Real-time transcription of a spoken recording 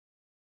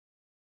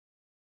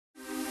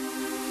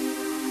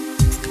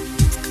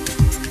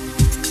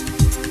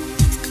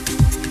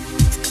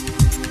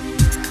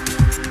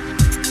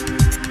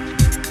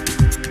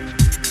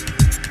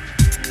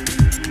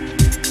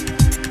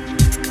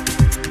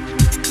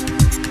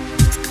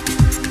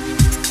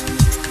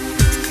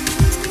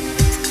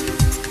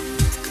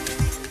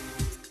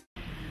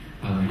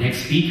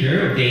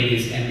speaker obtained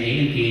his MA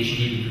and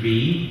PhD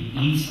degree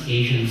in East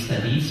Asian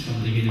Studies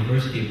from the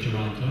University of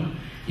Toronto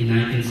in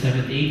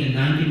 1978 and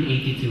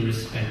 1982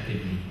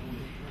 respectively.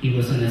 He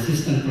was an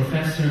assistant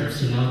professor of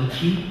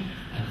sinology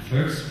at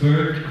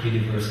Würzburg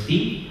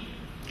University,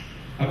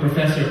 a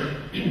professor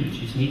of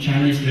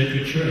Chinese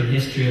literature and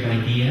history of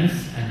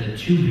ideas at the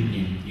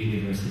Tübingen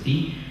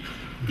University,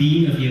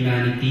 Dean of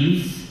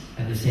Humanities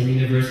at the same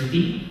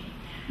university,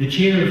 the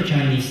chair of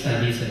Chinese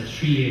Studies at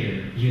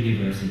Trier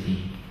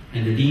University,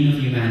 and the Dean of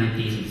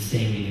Humanities at the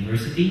same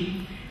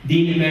university,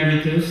 Dean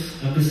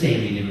Emeritus of the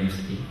same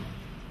university.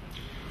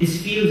 His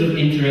fields of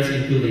interest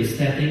include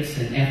aesthetics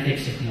and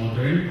ethics of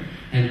modern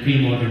and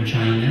pre-modern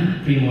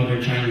China,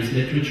 pre-modern Chinese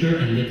literature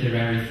and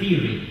literary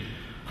theory,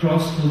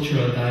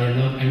 cross-cultural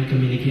dialogue and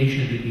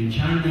communication between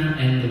China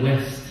and the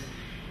West,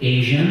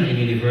 Asian and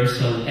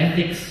universal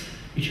ethics,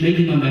 which made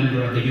him a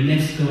member of the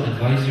UNESCO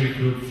Advisory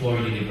Group for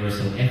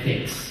Universal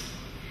Ethics.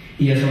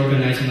 He has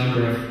organized a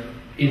number of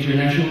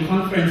international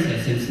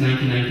conferences since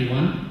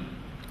 1991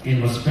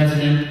 and was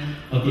president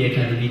of the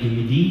Académie du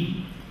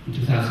Midi in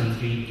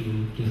 2003 to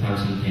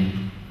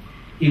 2010.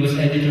 He was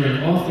editor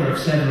and author of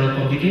several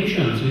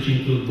publications, which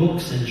include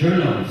books and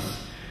journals.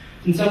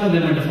 And some of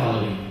them are the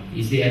following.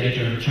 He's the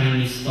editor of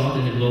Chinese Thought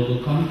in a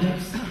Global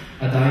Context,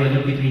 a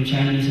dialogue between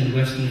Chinese and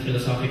Western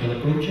philosophical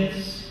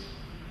approaches,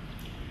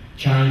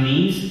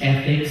 Chinese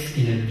Ethics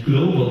in a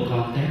Global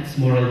Context,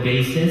 Moral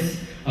Basis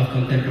of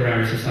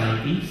Contemporary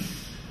Societies,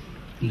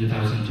 in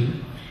 2002,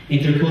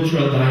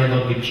 Intercultural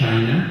Dialogue with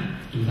China,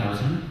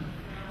 2000,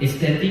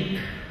 Aesthetics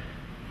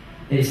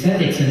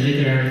and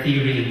Literary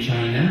Theory in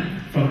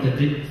China, from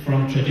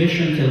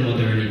Tradition till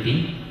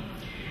Modernity.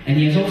 And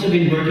he has also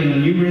been working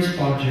on numerous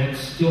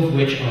projects, two of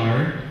which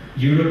are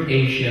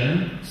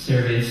Europe-Asia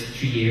Service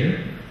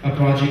Trier, a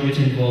project which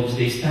involves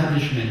the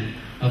establishment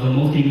of a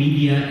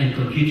multimedia and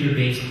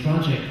computer-based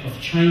project of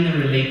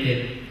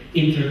China-related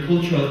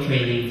intercultural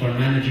training for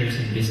managers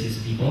and business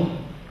people,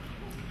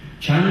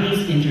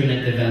 Chinese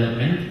Internet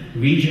Development,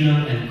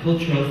 Regional and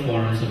Cultural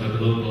Forums of a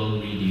Global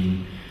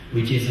Medium,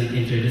 which is an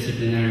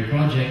interdisciplinary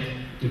project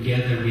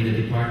together with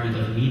the Department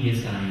of Media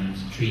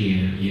Science,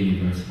 Trier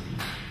University.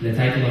 The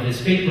title of his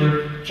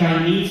paper,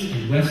 Chinese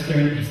and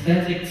Western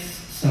Aesthetics,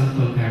 Some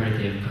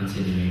Comparative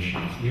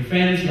Considerations. Dear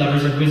friends,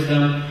 lovers of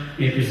wisdom,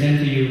 may I present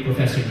to you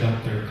Professor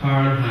Dr.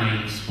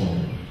 Karl-Heinz Pohl.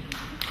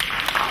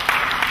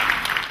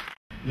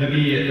 Let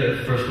me,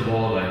 first of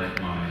all, like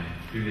my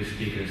previous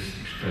speakers,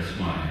 express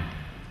my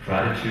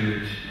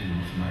gratitude and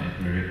also my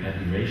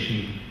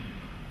admiration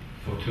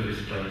to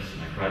this place,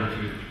 my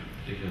gratitude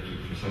particularly to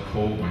Professor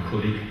Pohl, my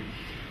colleague,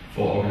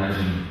 for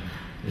organizing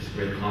this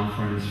great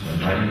conference, for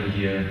inviting me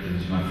here.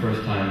 This is my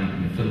first time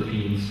in the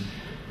Philippines,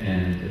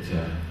 and it's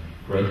a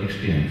great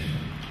experience for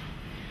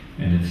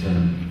me. And it's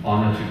an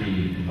honor to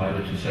be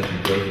invited to such a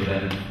great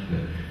event,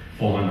 the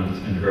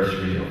 400th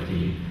anniversary of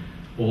the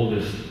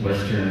oldest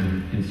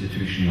Western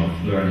institution of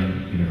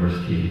learning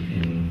university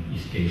in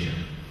East Asia.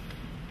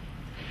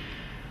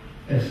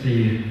 As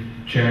the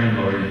chairman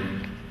already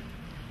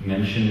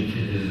mentioned,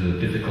 it is a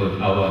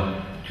difficult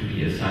hour to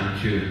be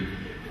assigned to.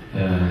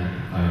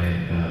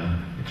 I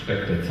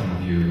expect that some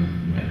of you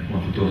might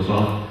want to doze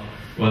off.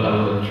 Well, I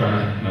will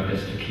try my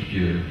best to keep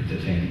you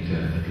entertained,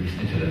 at least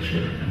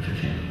intellectually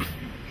entertained.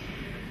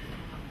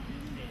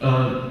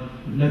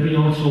 Let me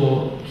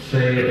also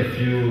say a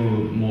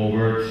few more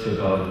words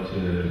about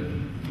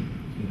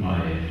my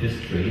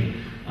history.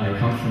 I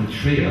come from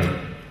Trier.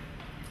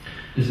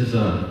 This is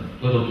a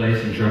little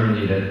place in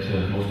Germany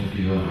that most of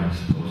you, I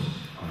suppose,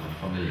 are not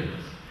familiar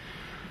with.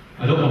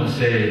 I don't want to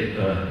say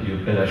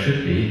you better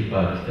should be,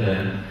 but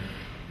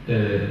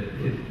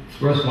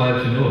it's worthwhile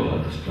to know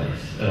about this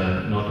place,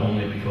 not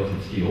only because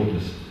it's the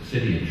oldest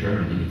city in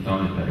Germany,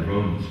 founded by the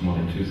Romans more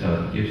than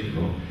 2,000 years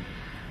ago,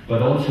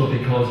 but also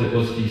because it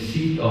was the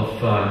seat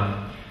of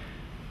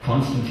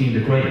Constantine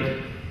the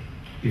Great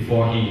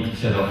before he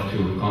set off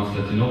to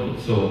Constantinople.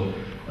 So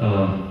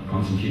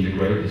Constantine the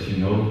Great, as you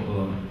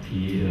know,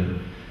 he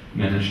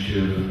managed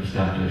to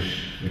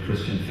establish the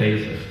Christian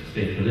faith as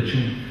state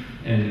religion.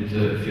 And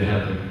if you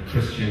have a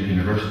Christian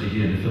university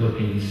here in the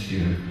Philippines,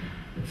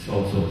 it's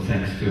also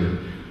thanks to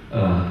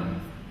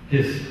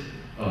his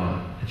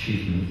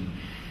achievement.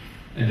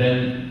 And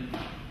then,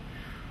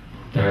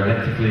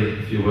 dialectically,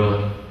 if you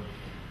will,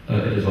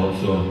 it is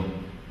also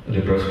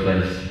the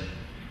birthplace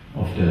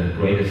of the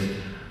greatest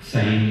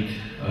saint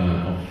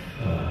of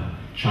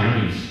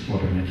Chinese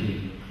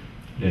modernity,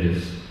 that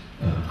is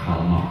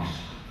Karl Marx.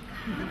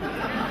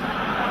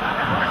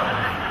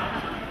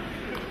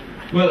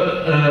 Well,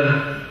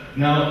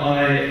 now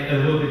I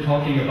will be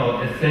talking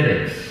about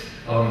aesthetics.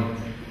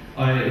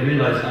 I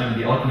realize I'm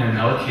the odd man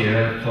out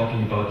here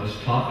talking about this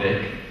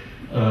topic.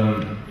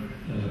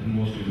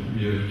 Most of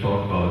you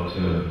talk about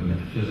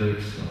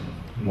metaphysics,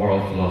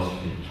 moral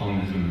philosophy,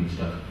 Thomism and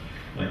stuff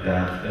like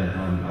that. And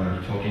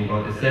I'm talking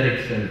about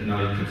aesthetics, and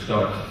now you could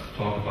start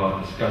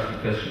to discuss the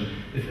question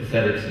if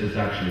aesthetics is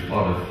actually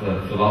part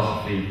of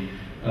philosophy,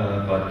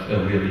 but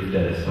we'll leave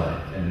that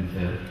aside and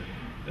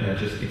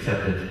just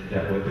accept it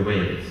the way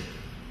it is.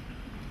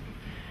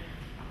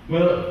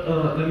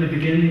 Well, let me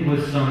begin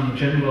with some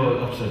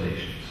general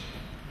observations.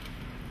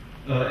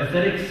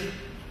 Aesthetics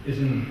is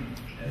an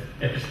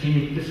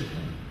epistemic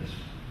discipline,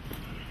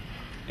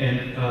 and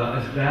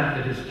as that,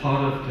 it is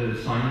part of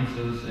the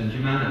sciences and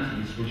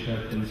humanities which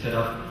have been set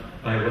up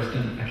by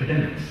Western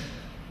academics.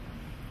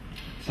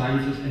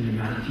 Sciences and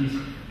humanities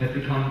have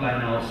become by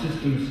now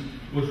systems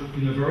with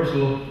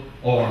universal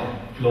or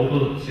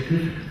global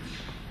significance.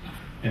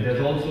 And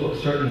there's also a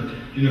certain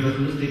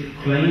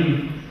universalistic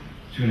claim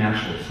to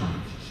natural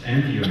sciences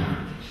and the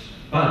humanities.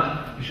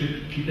 But we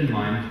should keep in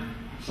mind,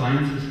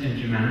 sciences and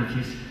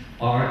humanities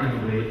are in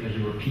a way a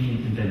European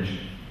invention.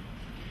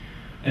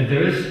 And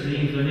there is the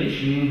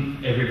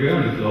inclination everywhere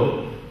on the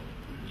globe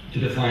to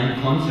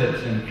define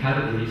concepts and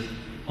categories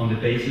on the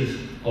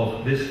basis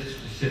of this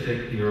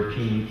specific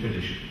European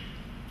tradition,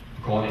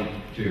 according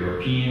to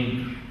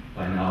European,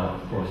 by now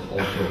of course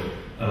also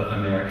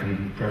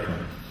American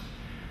preferences.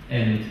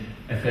 And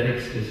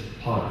aesthetics is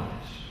part of this.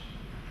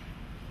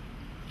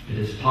 It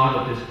is part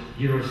of this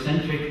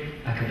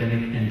Eurocentric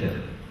academic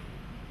endeavor.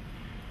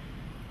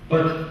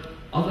 But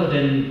other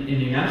than in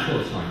the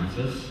natural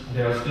sciences,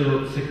 there are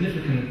still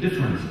significant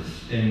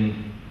differences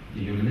in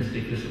the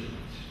humanistic disciplines.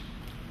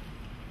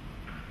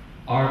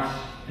 Arts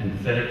and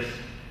aesthetics,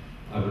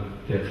 I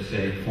would dare to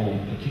say,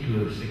 form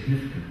particularly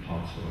significant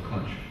parts of a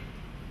culture.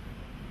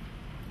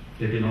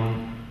 They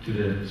belong to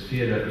the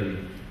sphere that we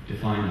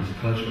define as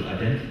cultural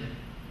identity.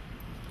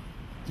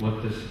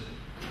 What does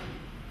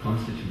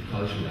constitute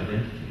cultural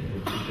identity? I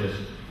would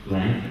suggest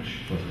language,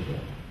 first of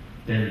all.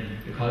 Then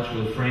the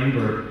cultural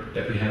framework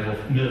that we have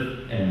of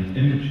myth and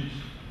images.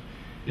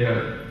 There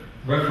are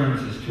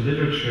references to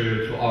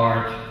literature, to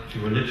art, to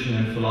religion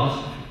and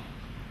philosophy.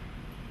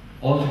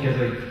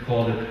 Altogether, you could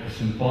call it a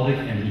symbolic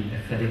and the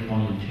aesthetic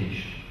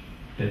orientation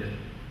that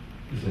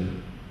is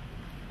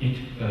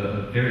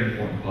a very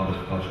important part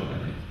of cultural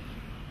identity.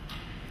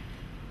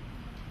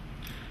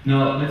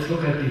 Now, let's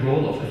look at the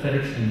role of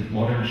aesthetics in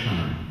modern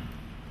China.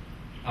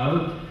 I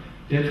would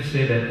dare to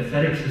say that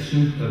aesthetics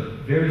assumed a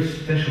very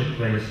special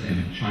place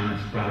in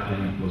China's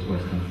grappling with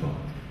Western thought.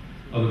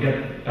 I will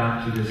get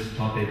back to this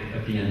topic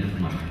at the end of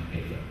my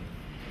paper.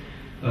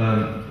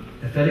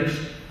 Aesthetics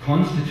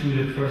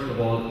constituted, first of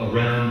all, a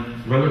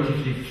realm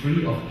relatively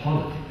free of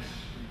politics.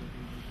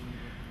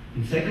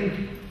 And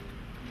second,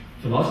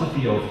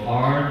 philosophy of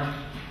art,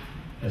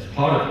 as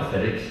part of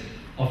aesthetics,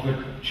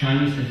 offered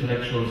Chinese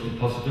intellectuals the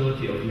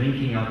possibility of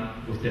linking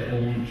up with their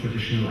own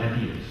traditional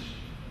ideas.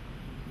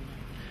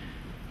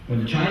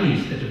 When the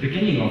Chinese, at the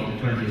beginning of the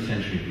 20th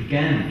century,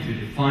 began to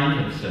define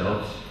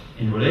themselves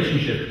in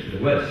relationship to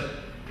the West,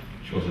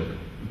 which was an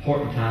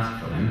important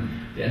task for them,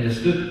 they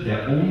understood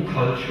their own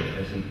culture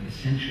as an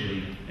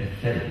essentially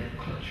aesthetic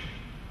culture.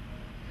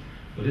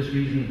 For this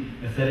reason,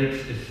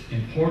 aesthetics is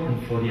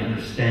important for the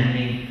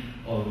understanding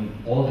of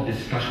all the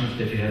discussions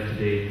that we have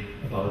today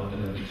about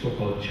the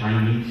so-called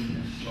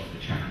Chineseness of the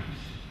Chinese.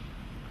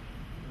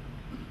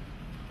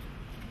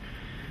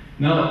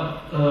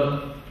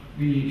 Now,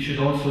 we should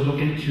also look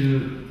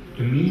into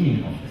the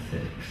meaning of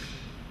aesthetics.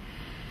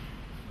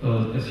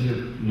 As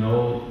you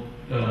know,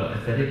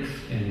 aesthetics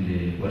in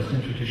the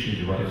Western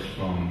tradition derives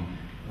from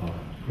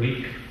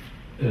Greek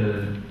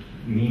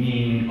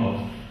meaning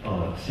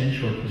of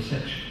sensual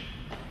perception.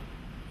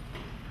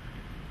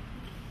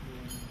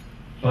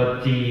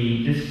 But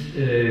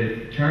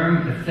this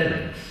term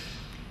aesthetics,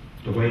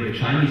 the way the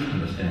Chinese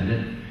understand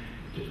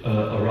it,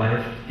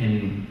 arrived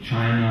in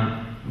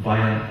China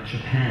via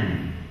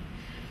Japan.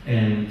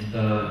 And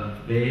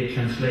they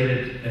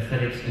translated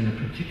aesthetics in a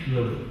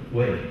particular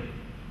way.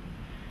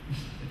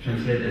 It's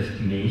translated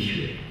as 美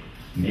学.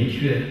 美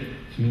学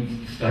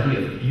means study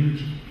of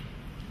beauty.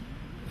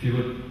 If you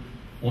would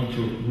want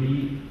to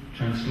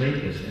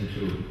retranslate this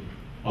into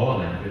our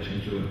language,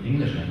 into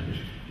English language,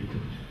 you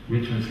could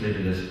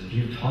retranslate it as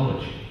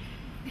beautology.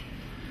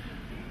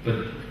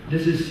 But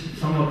this is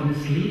somewhat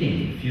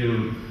misleading if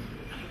you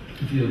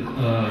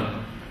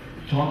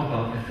talk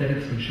about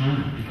aesthetics in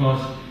China,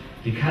 because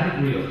the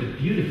category of the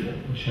beautiful,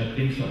 which had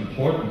been so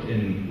important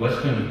in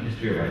Western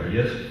history of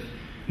ideas,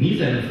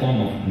 neither in the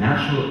form of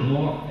natural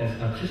nor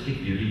as artistic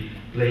beauty,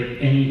 played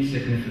any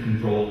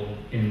significant role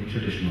in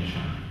traditional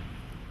China.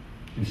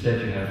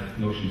 Instead, you have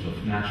notions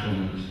of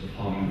naturalness, of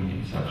harmony,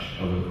 and such.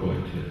 I will go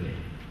into it later.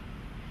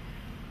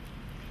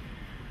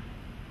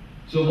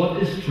 So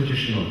what is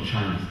traditional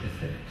Chinese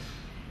aesthetics?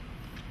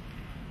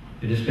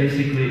 It is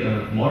basically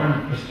a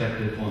modern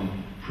perspective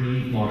on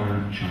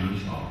pre-modern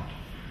Chinese art.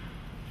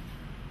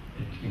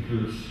 It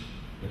includes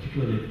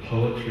particularly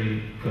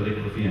poetry,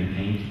 calligraphy, and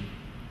painting,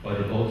 but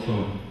it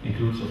also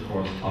includes, of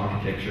course,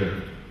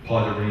 architecture,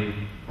 pottery,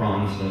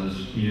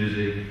 bronzes,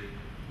 music,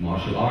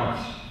 martial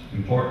arts.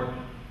 Important.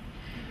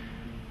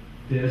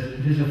 It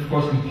is, of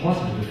course,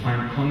 impossible to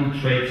find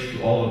common traits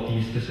to all of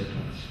these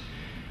disciplines.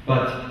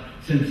 But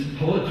since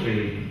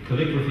poetry,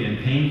 calligraphy, and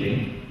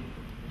painting,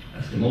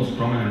 as the most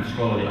prominent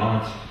scholarly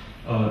arts,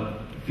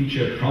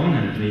 feature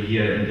prominently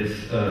here in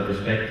this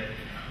respect,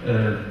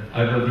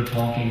 I will be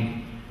talking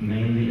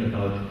mainly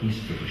about these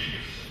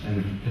traditions.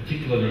 and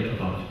particularly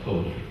about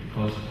poetry,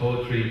 because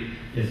poetry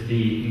is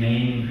the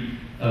main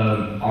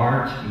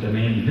art, the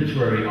main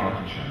literary art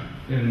in China.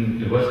 In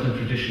the Western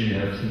tradition, you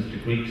have, since the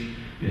Greeks,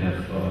 you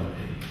have the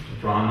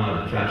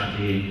drama, the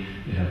tragedy,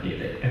 you have the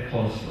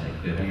epos,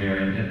 like the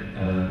Homerian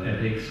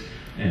epics,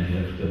 and you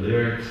have the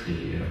lyrics,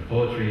 the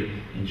poetry.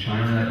 In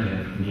China, you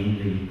have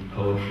mainly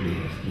poetry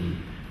as the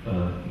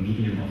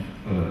medium of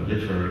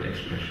literary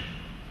expression.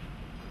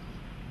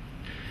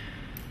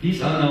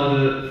 These are now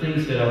the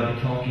things that I'll be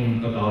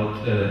talking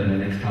about in the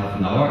next half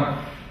an hour.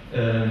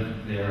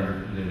 They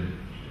are the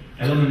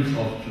elements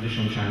of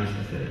traditional Chinese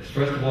aesthetics.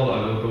 First of all,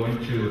 I will go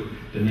into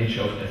the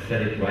nature of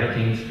aesthetic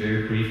writings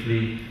very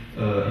briefly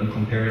in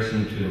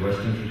comparison to the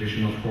Western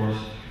tradition, of course.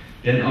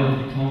 Then I will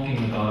be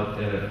talking about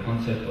the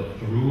concept of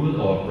rule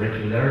or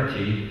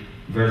regularity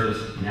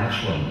versus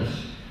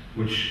naturalness,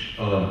 which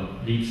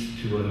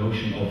leads to a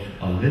notion of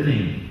a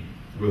living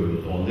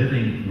rule or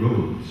living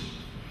rules.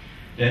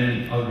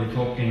 Then I'll be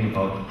talking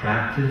about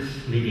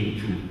practice leading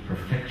to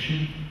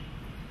perfection.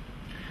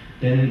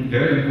 Then,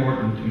 very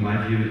important in my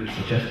view,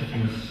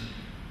 suggestiveness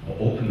or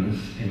openness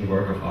in the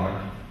work of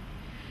art.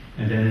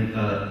 And then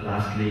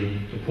lastly,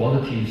 the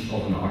qualities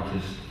of an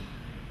artist,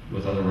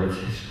 with other words,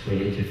 his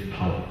creative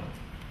power.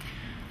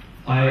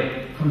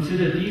 I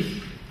consider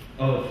these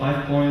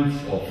 5 points,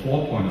 or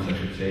 4 points I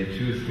should say,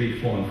 2, 3,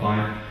 4, and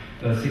 5,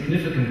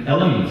 significant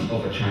elements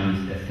of a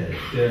Chinese aesthetic.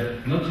 They're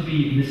not to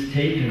be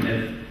mistaken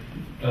as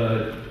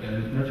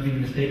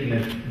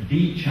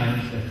the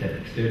Chinese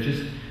aesthetics. They're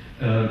just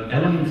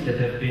elements that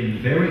have been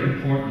very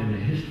important in the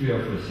history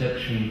of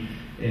reception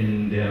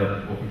in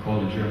their, what we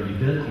call in German,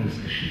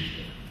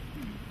 Wirkungsgeschichte.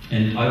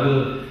 And I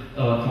will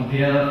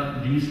compare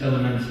these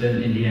elements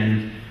then in the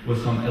end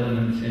with some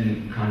elements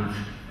in Kant's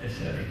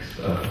aesthetics,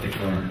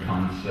 particularly in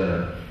Kant's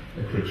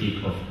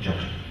critique of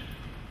judgment.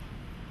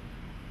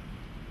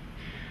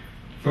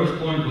 First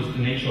point was the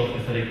nature of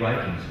aesthetic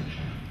writings in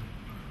China.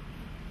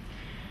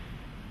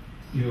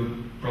 You're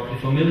probably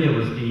familiar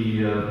with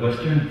the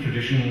Western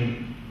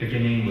tradition,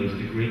 beginning with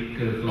the Greek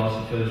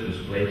philosophers,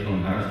 with Plato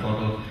and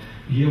Aristotle.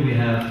 Here we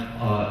have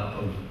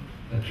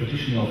a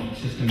tradition of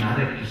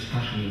systematic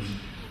discussions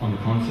on the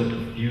concept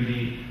of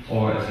beauty,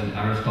 or as in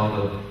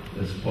Aristotle,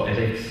 as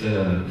poetics,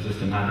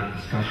 systematic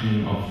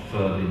discussion of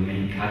the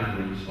main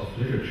categories of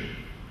literature.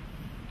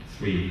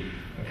 3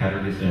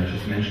 categories that I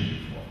just mentioned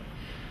before.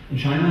 In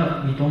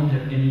China, we don't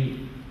have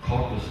any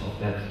corpus of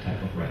that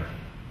type of writing.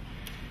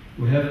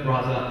 We have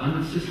rather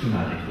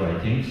unsystematic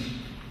writings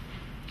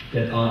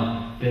that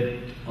are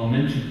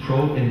meant to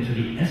probe into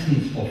the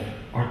essence of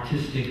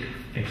artistic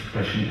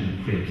expression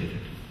and creativity.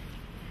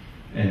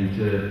 And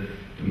the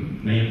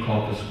main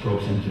corpus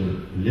probes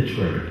into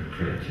literary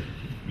creativity,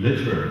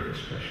 literary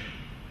expression.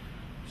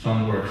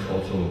 Some works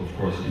also, of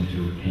course,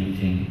 into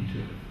painting,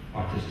 into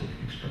artistic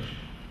expression.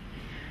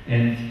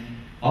 And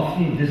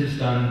often this is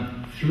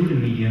done through the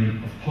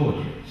medium of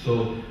poetry.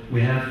 So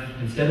we have,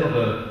 instead of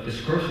a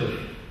discursive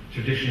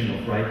tradition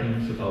of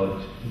writings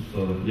about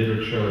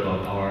literature,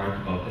 about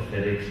art, about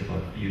aesthetics,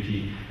 about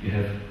beauty, you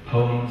have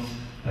poems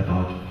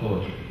about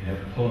poetry, you have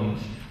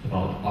poems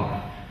about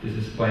art. This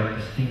is quite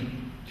distinct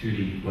to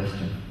the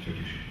Western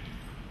tradition.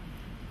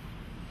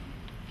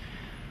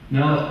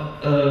 Now,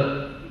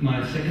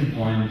 my second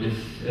point is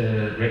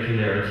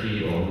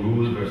regularity or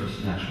rule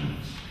versus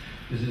naturalness.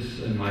 This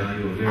is, in my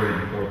view, a very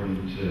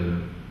important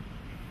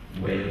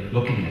way of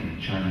looking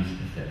at Chinese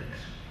aesthetics.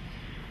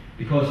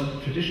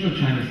 Because traditional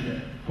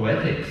Chinese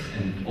poetics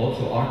and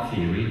also art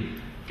theory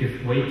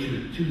give way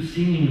to 2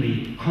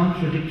 seemingly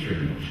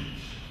contradictory notions.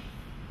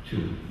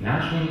 To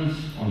naturalness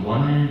on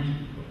one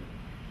hand,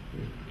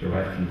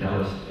 derived from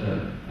Taoist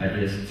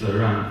ideas,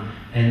 zerang,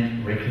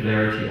 and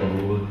regularity or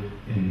rule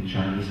in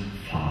Chinese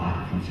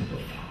fa, the concept of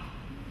fa.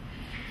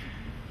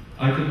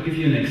 I could give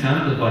you an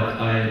example, but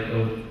I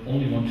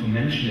only want to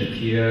mention it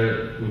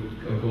here. It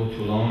would go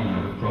too long and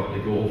I would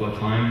probably go over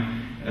time.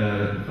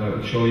 I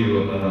would show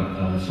you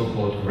a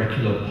so-called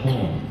regular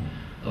poem.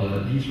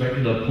 These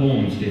regular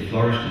poems, they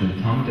flourished in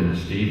the Tang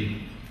Dynasty,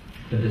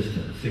 that is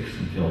the 6th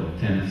until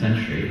 10th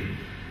century.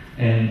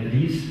 And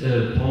these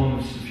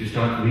poems, if you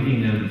start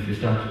reading them, if you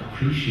start to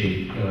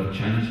appreciate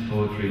Chinese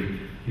poetry,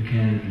 you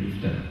can't leave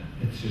them.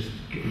 It's just,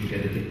 you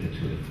get addicted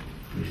to it,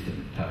 at least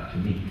to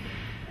me.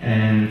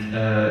 And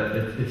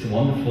it's a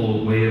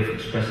wonderful way of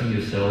expressing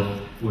yourself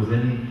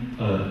within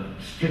a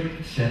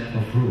strict set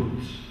of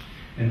rules.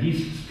 And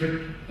these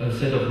strict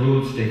set of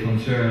rules, they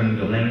concern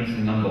the length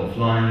and number of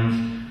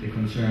lines, they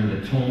concern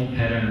the tone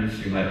patterns.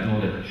 You might know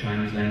that the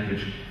Chinese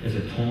language is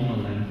a tonal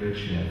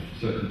language. You have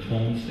certain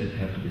tones that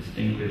have to be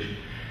distinguished.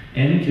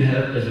 And you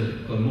have, as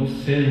a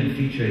most salient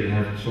feature, you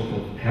have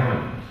so-called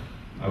parallels.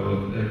 I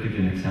will give you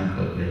an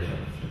example later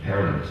of the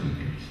parallelism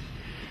case.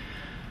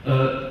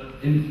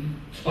 In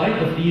spite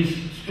of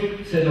these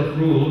strict set of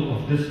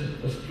rules,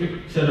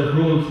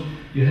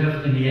 you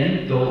have in the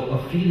end, though, a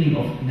feeling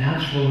of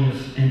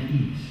naturalness and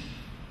ease.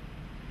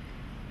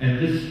 And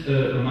this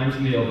reminds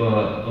me of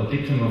a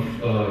dictum of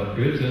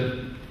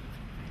Goethe: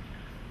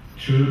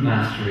 true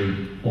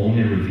mastery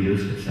only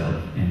reveals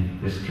itself in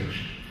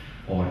restriction.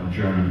 or in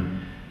German,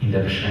 in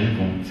der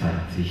Beschränkung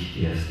zeigt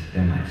sich erst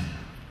der Meister.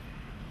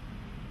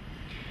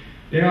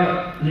 There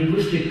are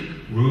linguistic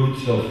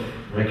roots of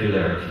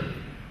regularity,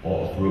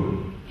 or of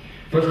rule.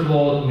 First of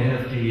all, we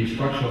have the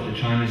structure of the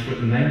Chinese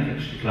written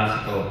language, the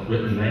classical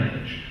written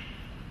language.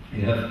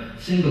 You have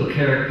single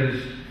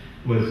characters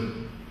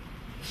with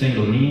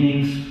single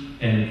meanings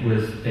and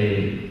with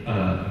a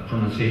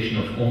pronunciation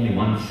of only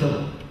one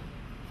syllable.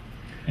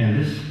 And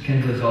this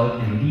can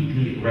result in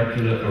neatly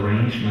regular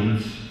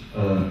arrangements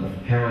of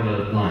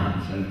parallel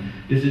lines. And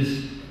this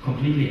is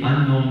completely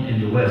unknown in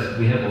the West.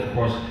 We have, of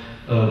course,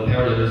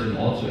 parallelism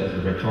also as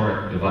a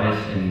rhetoric device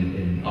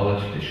in our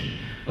tradition.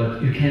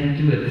 But you can't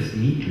do it as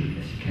neatly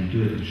as you can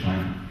do it in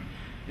China.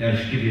 I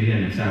should give you here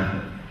an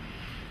example.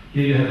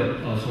 Here you have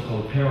a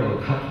so-called parallel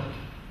couplet.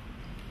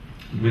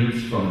 It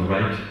reads from the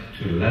right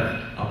to the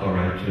left, upper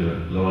right to the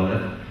lower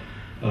left.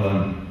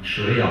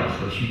 水要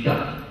和虚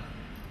大，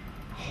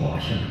好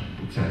像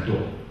不在多.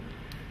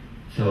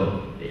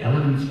 So the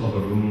elegance of a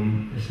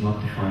room is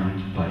not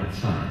defined by its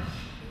size.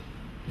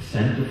 The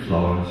scent of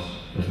flowers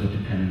does not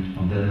depend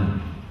on their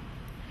number.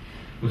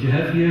 What you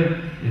have here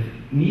is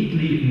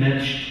neatly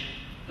matched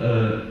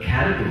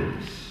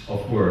categories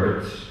of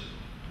words.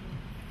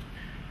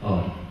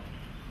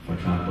 For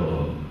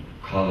example,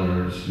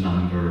 colors,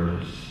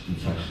 numbers, and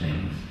such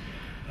things.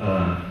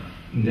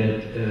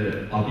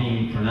 That are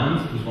being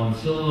pronounced with one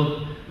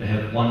syllable. They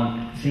have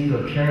one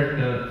single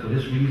character. For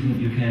this reason,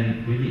 you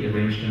can really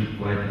arrange them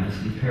quite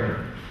nicely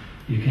parallel.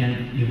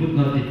 You would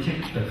not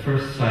detect at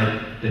first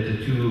sight that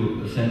the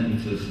two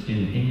sentences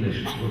in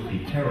English would be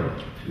parallel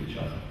to each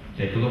other.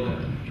 Take a look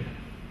at them again.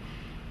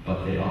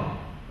 But they are,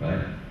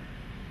 right?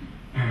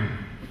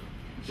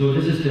 So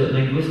this is the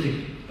linguistic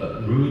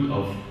root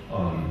of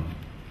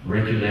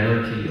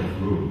regularity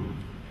of rule.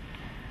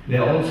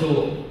 There are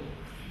also,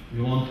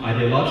 we want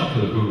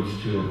ideological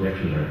roots to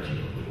regularity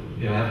of rule.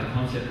 You have the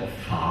concept of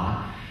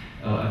fa.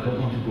 I don't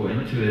want to go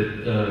into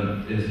it.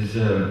 This is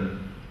a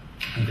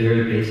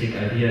very basic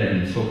idea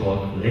in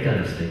so-called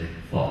legalistic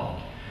thought.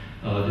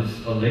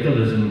 This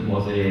legalism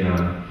was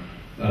a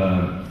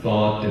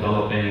thought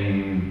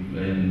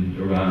developing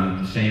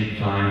around the same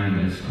time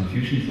as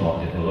Confucian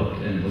thought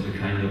developed, and it was a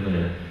kind of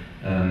a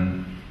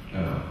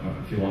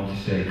if you want to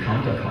say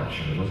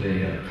counterculture. It was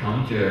a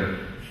counter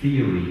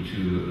theory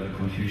to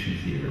Confucian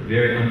theory,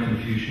 very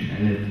un-Confucian,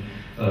 and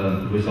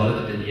it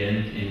resulted in the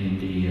end in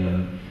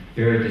the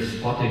very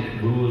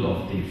despotic rule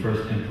of the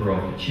first emperor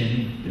of the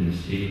Qin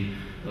dynasty.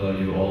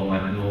 You all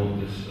might know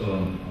this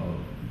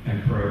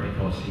emperor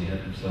because he had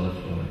himself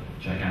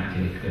a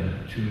gigantic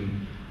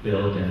tomb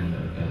built and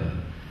a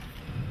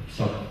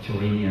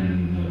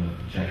subterranean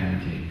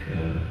gigantic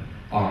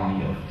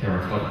army of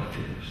terracotta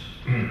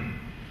figures.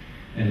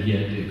 And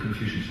yet the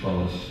Confucian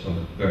scholars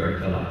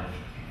buried alive.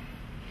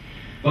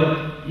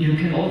 But you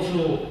can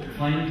also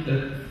find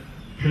a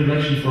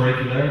predilection for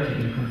regularity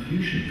in the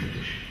Confucian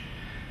tradition.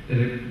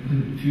 The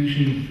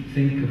Confucians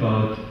think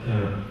about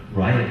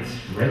rites,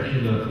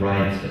 regular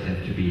rites that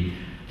have to be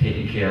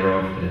taken care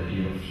of, that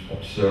be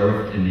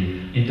observed in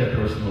the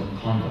interpersonal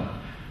conduct.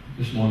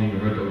 This morning we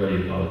heard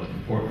already about the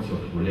importance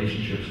of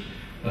relationships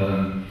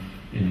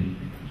in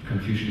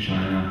Confucian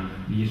China.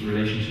 These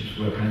relationships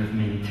were kind of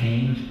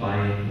maintained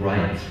by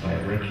rites, by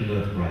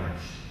regular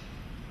rites.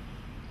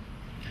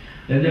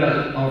 Then there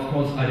are, of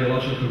course,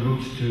 ideological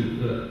roots to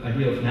the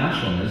idea of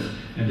naturalness,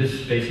 and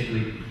this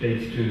basically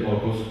dates to, or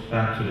goes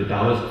back to the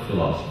Taoist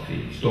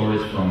philosophy,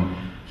 stories from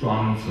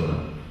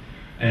Zhuangzi.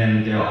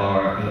 And there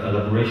are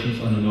elaborations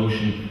on the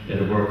notion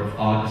that a work of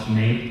art is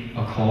made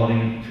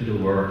according to the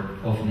work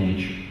of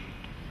nature.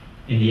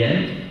 In the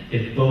end,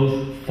 it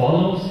both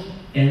follows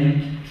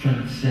and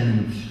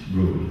transcends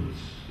rules.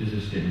 This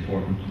is the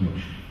important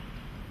notion.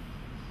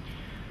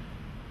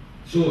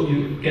 So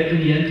you get in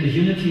the end the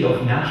unity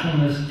of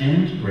naturalness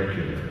and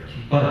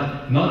regularity,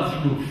 but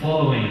not through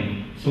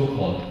following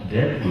so-called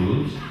dead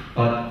rules,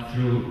 but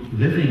through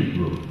living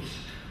rules.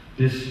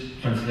 This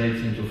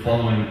translates into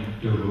following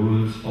the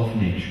rules of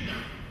nature.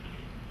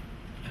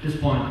 At this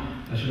point,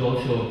 I should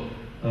also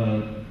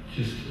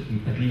just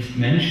at least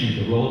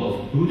mention the role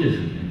of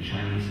Buddhism in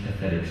Chinese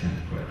aesthetics and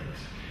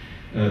poetics.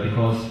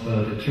 Because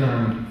the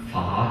term fa,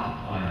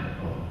 I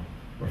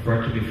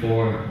referred to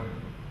before,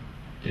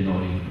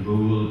 denoting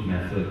rule,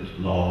 method,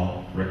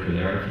 law,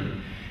 regularity,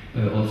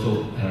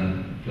 also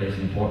plays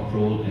an important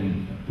role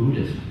in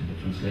Buddhism, in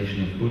the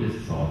translation of Buddhist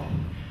thought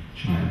in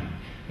China.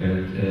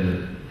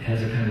 It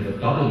has a kind of a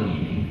double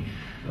meaning.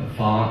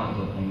 Fa,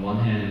 on one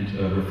hand,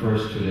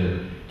 refers to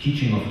the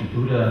teaching of the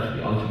Buddha, to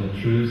the ultimate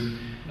truth.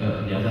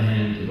 On the other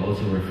hand, it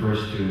also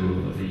refers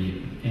to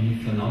any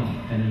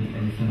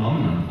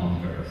phenomenon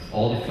on earth.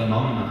 All the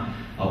phenomena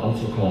are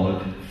also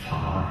called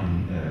fa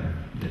in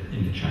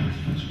the Chinese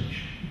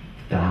translation.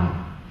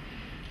 Dharma,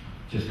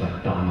 just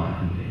like Dharma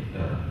in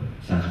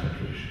the Sanskrit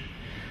tradition.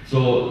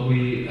 So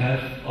we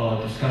have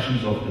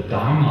discussions of the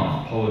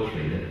Dharma of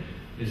poetry. That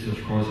is,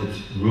 of course,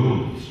 its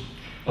rules.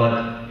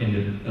 But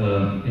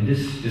in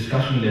this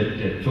discussion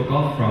that took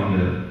off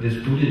from these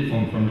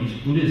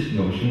Buddhist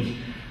notions,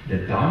 the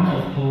dharma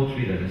of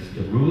poetry, that is,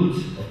 the rules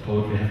of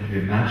poetry, have to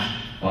be matched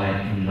by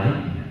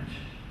enlightenment,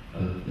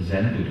 a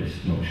Zen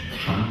Buddhist notion,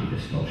 Chan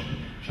Buddhist notion,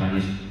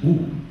 Chinese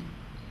Wu.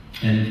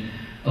 And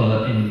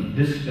in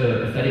this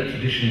aesthetic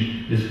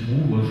tradition, this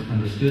Wu was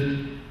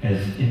understood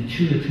as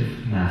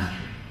intuitive mastery.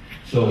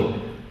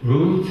 So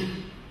rules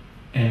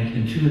and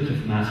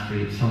intuitive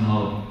mastery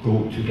somehow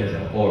go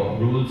together, or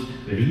rules,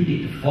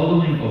 the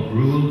following of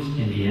rules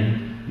in the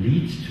end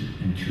leads to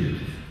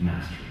intuitive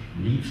mastery,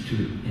 leads to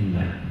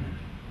enlightenment.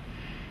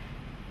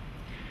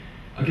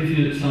 I'll give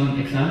you some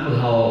example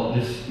how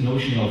this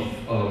notion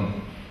of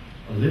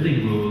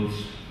living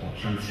rules, or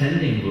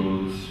transcending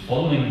rules,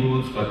 following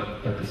rules,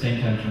 but at the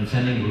same time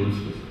transcending rules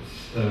was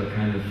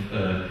kind of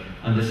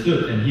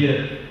understood. And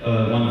here,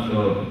 one of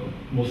the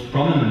most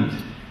prominent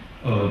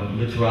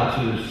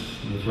literati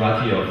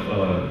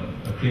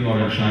of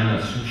pre-modern China,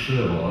 Su Shi,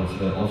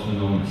 also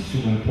known as Su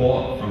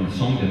Rongpo from the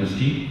Song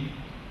dynasty,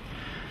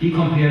 he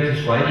compared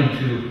his writing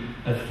to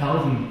a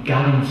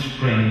 1,000-gallon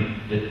spring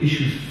that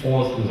issues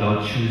forth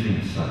without choosing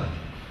a side.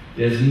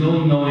 There's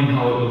no knowing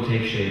how it will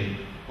take shape,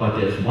 but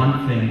there's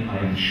one thing I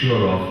am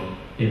sure of: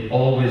 it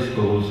always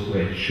goes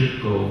where it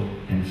should go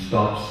and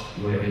stops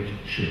where it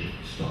should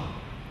stop.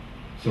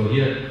 So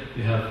here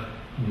you have,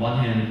 on one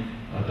hand,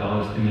 a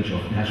Taoist image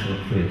of natural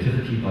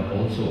creativity, but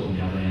also, on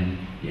the other hand,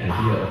 the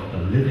idea of a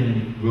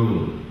living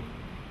rule.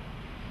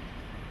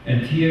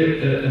 And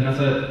here,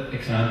 another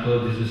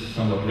example, this is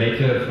somewhat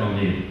later, from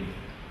the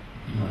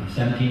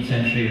 17th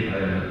century, by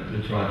a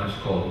literatus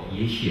called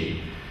Ye Xie.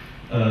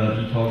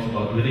 He talks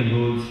about living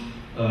rules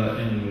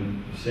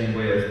in the same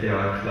way as there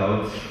are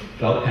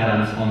cloud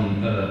patterns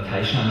on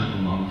Taishan,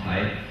 on Mount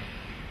Tai.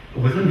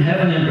 Within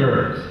heaven and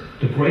earth,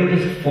 the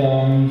greatest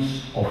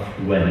forms of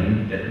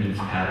wen, that means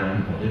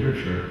pattern or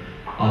literature,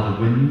 are the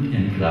wind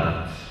and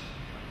clouds,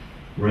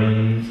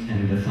 rains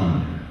and the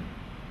thunder.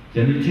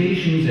 Their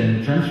mutations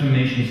and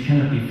transformations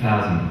cannot be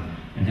fathomed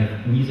and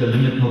have neither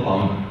limit nor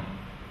boundary.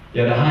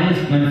 They are the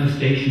highest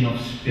manifestation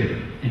of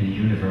spirit in the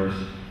universe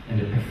and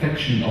the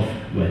perfection of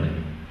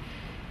wen.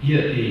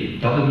 Here, the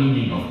double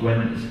meaning of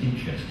wen is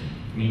interesting,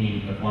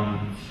 meaning at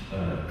one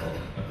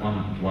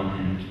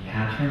hand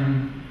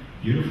pattern,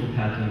 beautiful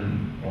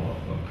pattern, or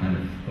kind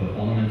of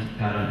ornamented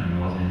pattern, and on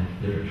the other hand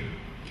literature.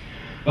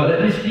 But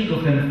let me speak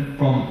of them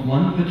from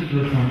one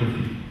particular point of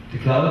view. The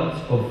clouds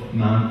of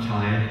Mount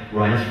Tai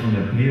rise from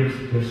the merest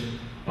wisp,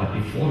 but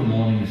before the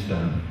morning is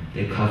done,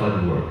 they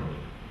cover the world.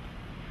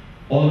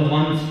 All at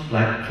once,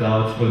 black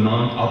clouds will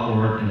mount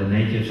upward, and the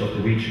natives of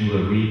the region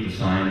will read the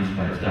signs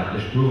by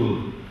established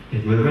rule.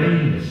 It will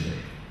rain, they say,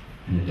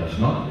 and it does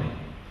not rain.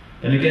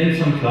 Then again,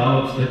 some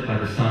clouds lit by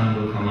the sun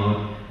will come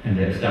out, and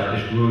their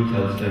established rule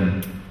tells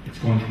them it's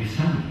going to be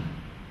sunny,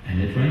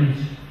 and it rains.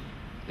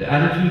 The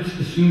attitudes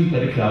assumed by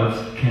the clouds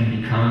can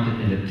be counted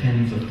in the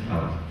tens of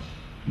thousands.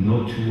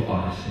 No two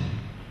are the same.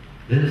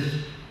 This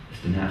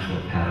is the natural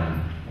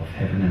pattern of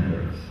heaven and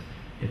earth.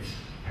 It's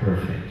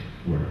perfect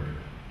work.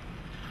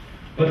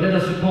 But let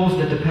us suppose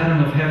that the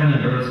pattern of heaven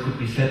and earth could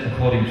be set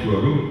according to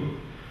a rule.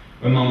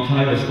 When Mount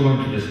Tai was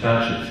going to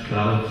dispatch its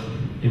clouds,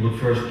 it would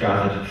first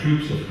gather the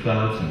troops of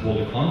clouds and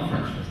hold a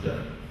conference with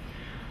them.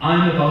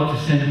 I'm about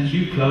to send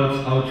you clouds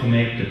out to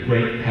make the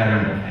great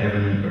pattern of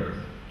heaven and earth.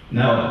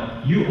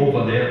 Now, you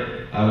over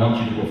there, I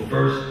want you to go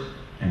first,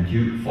 and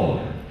you follow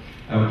him.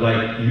 I would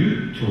like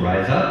you to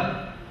rise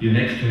up, you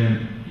next to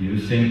him, you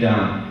sink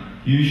down.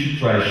 You should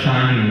try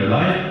shining in the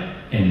light,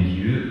 and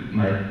you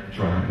might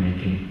try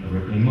making a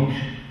rippling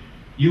motion.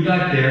 You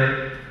back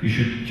there, you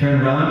should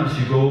turn around as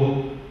you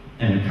go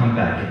and come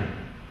back in.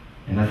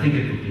 And I think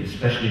it would be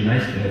especially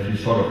nice to have you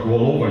sort of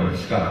roll over in the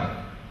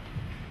sky.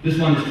 This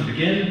one is to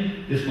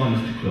begin, this one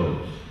is to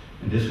close.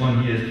 And this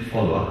one here is to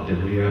follow up, the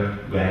rear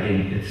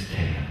wagging its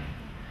tail.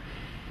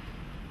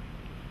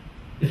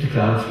 If the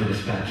clouds were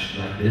dispatched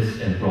like this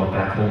and brought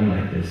back home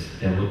like this,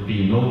 there would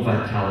be no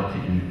vitality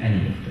in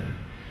any of them.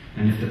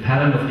 And if the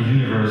pattern of the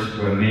universe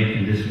were made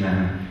in this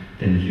manner,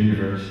 then the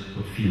universe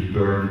would feel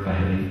burdened by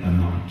having a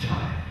Mount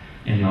Tai.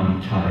 And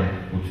Mount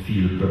Tai would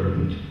feel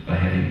burdened by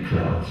having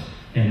clouds.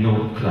 And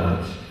no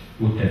clouds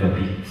would ever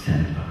be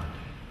sent out.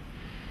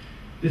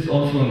 This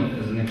also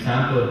is an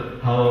example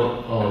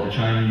how the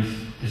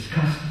Chinese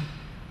discussed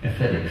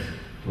aesthetics,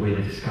 the way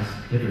they discussed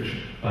literature,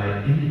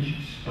 by images,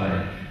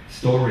 by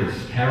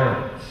stories,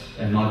 parables,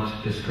 and not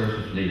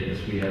discursively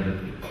as we have it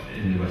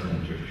in the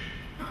Western tradition.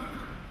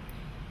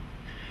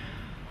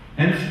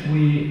 Hence,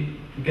 we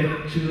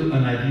get to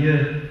an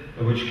idea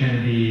which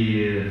can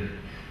be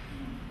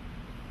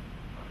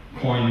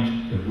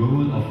coined the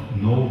rule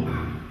of no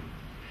rule.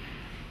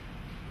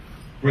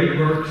 Great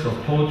works of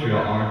poetry or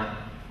art,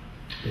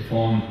 they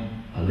form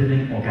a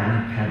living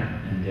organic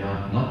pattern, and they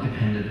are not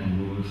dependent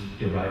on rules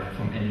derived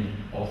from any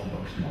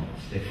orthodox models.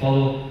 They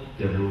follow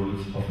the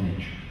rules of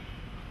nature.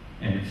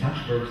 And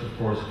such works, of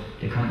course,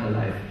 they come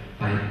alive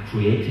by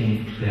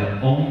creating their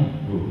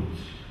own rules.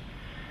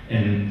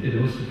 And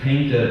it was the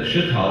painter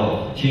Shitao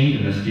of the Qing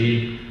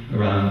dynasty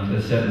around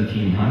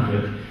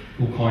 1700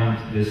 who coined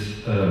this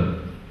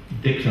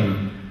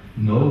dictum,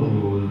 no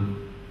rule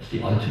is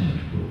the ultimate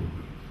rule.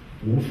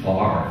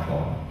 far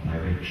for my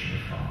rich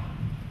far.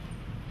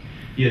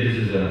 Here, this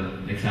is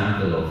an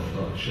example of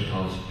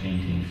Château's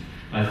paintings.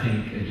 I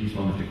think he's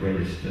one of the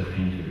greatest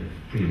painters of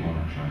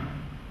pre-modern China.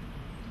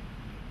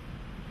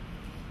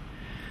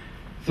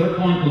 Third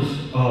point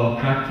was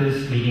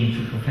practice leading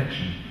to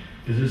perfection.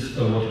 This is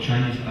what the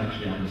Chinese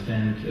actually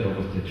understand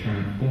with the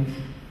term Kung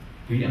Fu.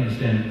 We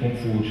understand Kung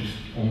Fu just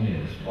only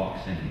as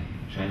boxing,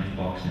 Chinese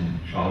boxing,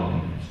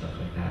 Shaolin, and stuff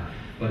like that.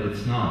 But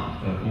it's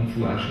not. Kung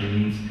Fu actually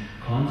means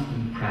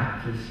constant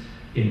practice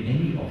in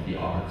any of the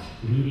arts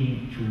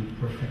leading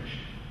to perfection.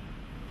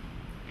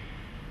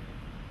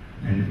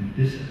 And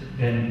this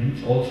then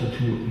leads also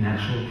to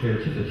natural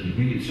creativity.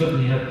 We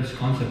certainly have this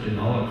concept in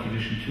our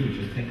tradition too.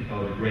 Just think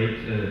about a great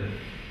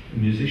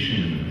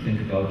musician,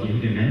 think about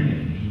Yehudi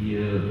Menyon.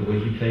 The way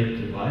he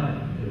played the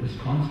violin, it was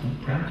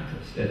constant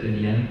practice that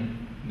in the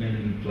end made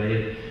him play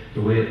it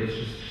the way it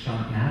just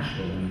sounded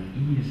natural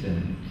and ease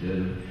and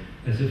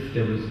as if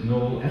there was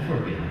no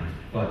effort behind it.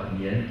 But in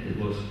the end, it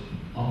was an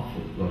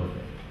awful lot of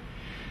effort.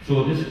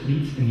 So this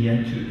leads in the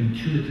end to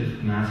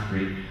intuitive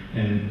mastery,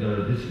 and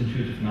this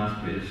intuitive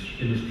mastery is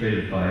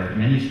illustrated by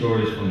many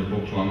stories from the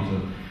book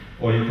Zhuangzi,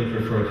 or you could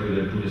refer to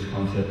the Buddhist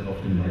concept of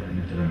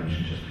enlightenment that I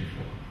mentioned just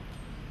before.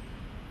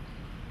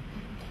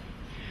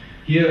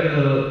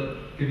 Here,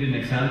 give you an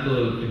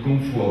example, the Kung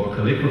Fu of a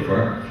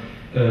calligrapher.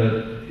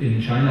 In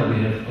China,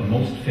 we have a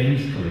most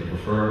famous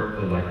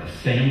calligrapher, like the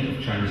saint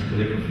of Chinese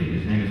calligraphy.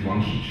 His name is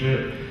Wang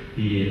Xizhi.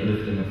 He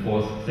lived in the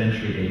 4th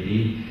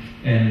century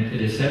AD, and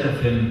it is said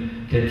of him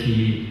that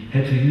he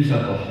had to use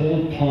up a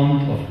whole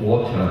pond of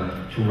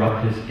water to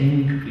rub his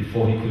ink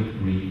before he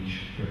could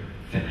reach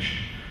perfection.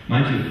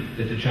 Mind you,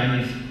 that the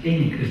Chinese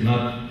ink is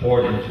not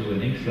poured into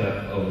an ink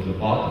slab with a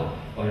bottle,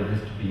 but it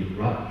has to be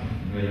rubbed.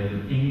 You have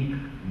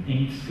an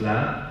ink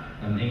slab,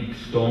 an ink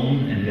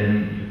stone, and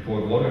then you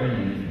pour water in,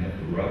 and then you have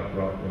to rub.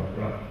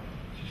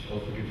 It just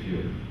also gives you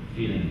a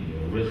feeling in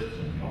your wrists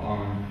and your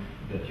arm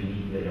that you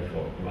need later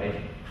for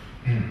writing.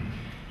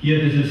 Here,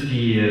 this is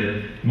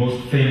the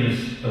most famous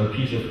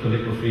piece of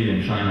calligraphy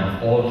in China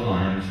of all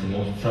times, the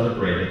most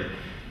celebrated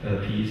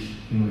piece.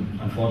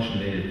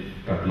 Unfortunately,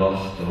 it got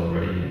lost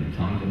already in the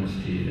Tang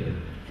Dynasty. The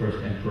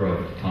first emperor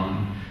of the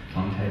Tang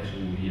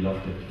Taizu, he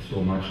loved it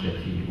so much that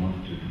he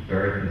wanted to be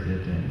buried with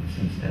it, and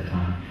since that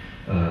time,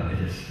 it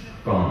is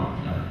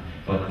gone.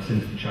 But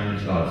since the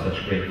Chinese are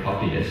such great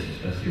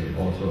copyists, as you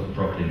also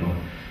probably know,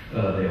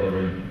 they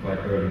already quite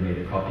early made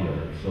a copy of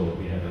it, so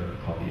we have a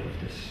copy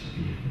of this.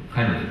 We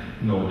kind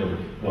of know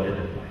what it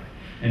looked like.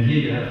 And here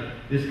you have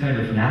this kind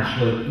of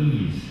natural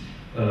ease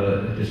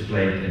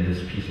displayed in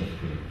this piece of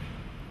calligraphy.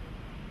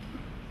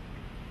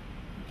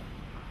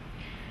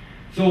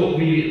 So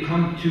we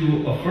come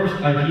to a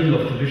first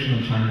ideal of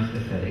traditional Chinese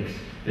aesthetics,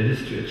 that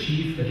is to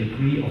achieve a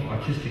degree of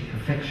artistic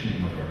perfection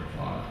in a work of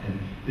art, and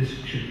this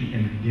should be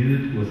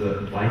imbued with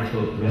a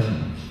vital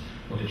resonance,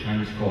 what the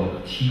Chinese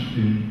call qi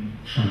yun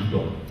sheng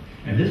dong.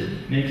 And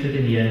this makes it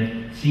in the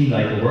end seem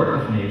like a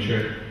work of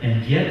nature,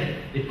 and yet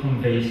it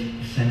conveys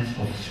a sense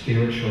of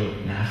spiritual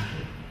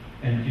mastery.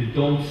 And you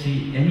don't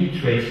see any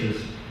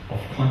traces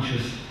of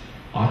conscious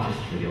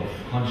artistry, of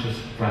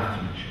conscious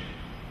craftsmanship.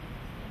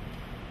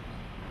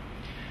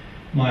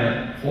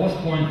 My fourth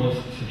point was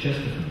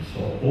suggestiveness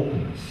or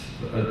openness.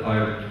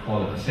 I would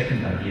call it the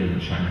second ideal in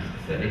Chinese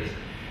aesthetics.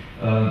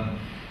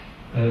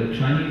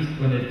 Chinese,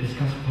 when they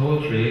discuss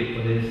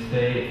poetry, they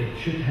say it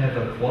should have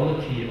a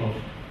quality of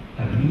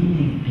a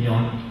meaning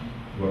beyond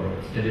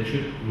words, that it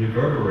should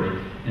reverberate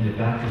in the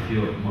back of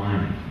your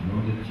mind. You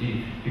know, that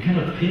you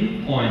cannot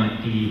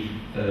pinpoint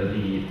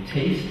the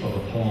taste of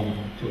a poem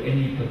to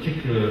any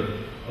particular,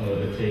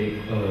 let's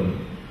say,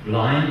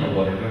 line or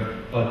whatever,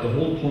 but the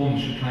whole poem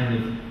should kind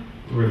of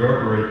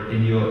reverberate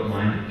in your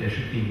mind. There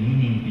should be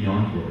meaning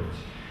beyond words.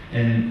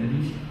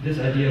 And this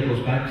idea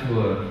goes back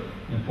to an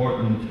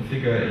important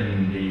figure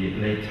in the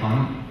late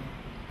Tang,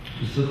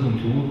 to Si Kung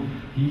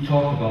Tu. He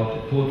talked about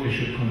that poetry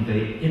should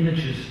convey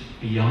images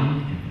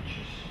beyond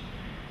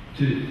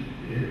images,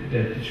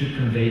 that it should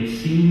convey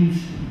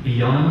scenes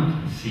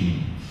beyond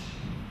scenes.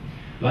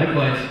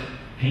 Likewise,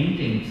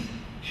 paintings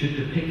should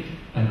depict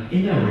an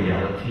inner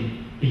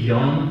reality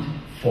beyond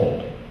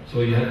form.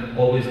 So you have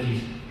always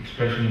these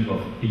expressions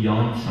of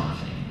beyond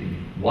something,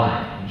 the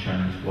wai in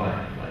Chinese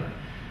wai,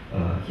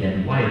 like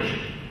yan wai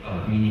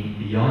zhi, meaning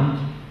beyond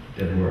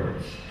the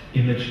words,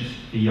 images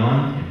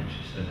beyond images.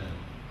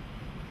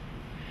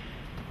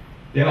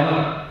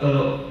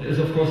 There's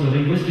of course a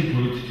linguistic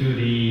root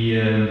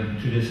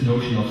to this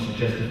notion of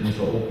suggestiveness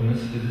or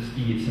openness. This is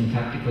the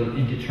syntactical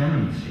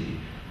indeterminacy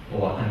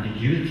or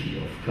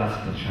ambiguity of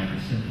classical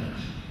Chinese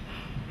syntax.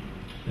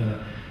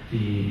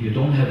 You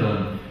don't have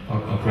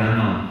a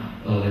grammar,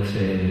 let's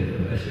say,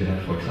 as we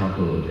have, for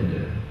example, in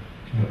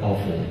the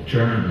awful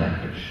German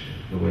language,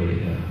 the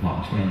way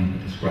Mark Twain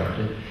described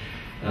it.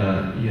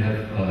 You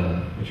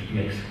have, which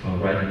makes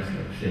writings,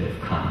 like, say, of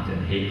Kant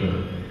and Hegel,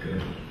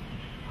 like,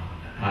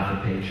 half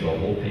a page or a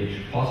whole page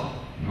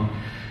possible. You know?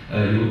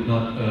 You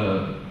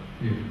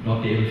would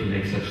not be able to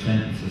make such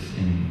sentences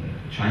in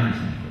Chinese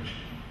language.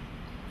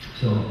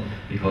 So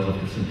because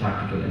of the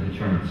syntactical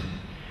indeterminacy.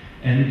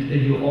 And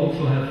you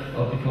also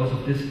have, because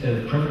of this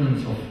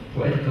prevalence of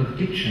poetical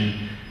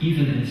diction,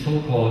 even in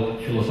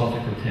so-called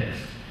philosophical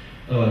texts.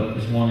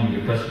 This morning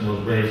the question was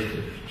raised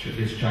if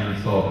this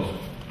Chinese thought was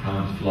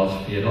Kant's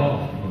philosophy at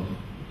all. It was a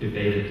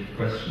debated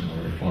question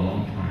already for a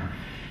long time.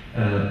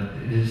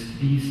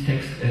 These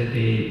texts,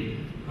 they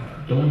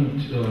don't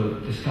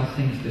discuss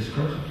things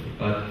discursively,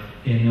 but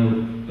in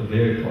a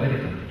very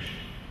poetical diction.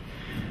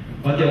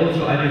 But there are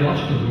also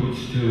ideological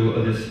roots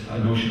to this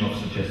notion of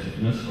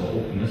suggestiveness or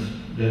openness.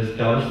 There's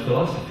Taoist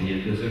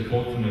philosophy. There's a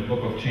quote from the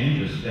Book of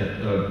Changes that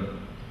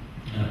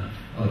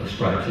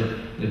describes it.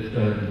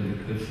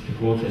 The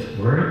quote says,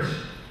 "Words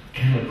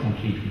cannot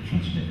completely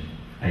transmit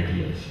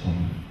ideas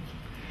only."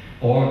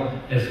 Or,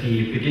 as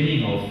the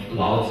beginning of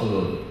Lao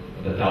Tzu,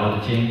 the Tao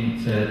Te Ching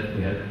said,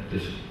 we had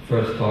this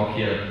first talk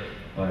here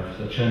by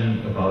Professor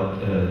Chen about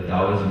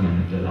Taoism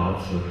and Lao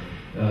Tzu.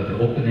 The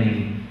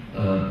opening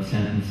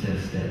sentence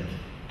says that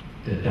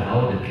the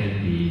Tao that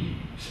can be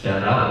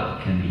spelled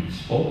out, can be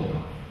spoken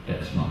of,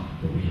 that's not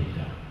the real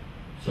Tao.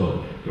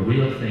 So the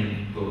real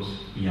thing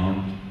goes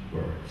beyond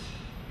words.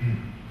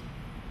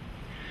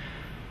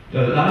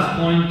 The last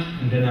point,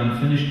 and then I'm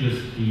finished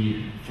with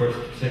the first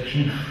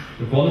section,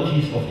 the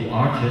qualities of the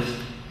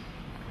artist,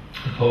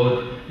 the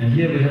poet. And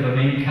here we have a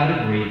main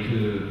category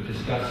to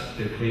discuss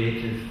the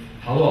creative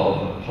power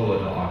of a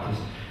poet or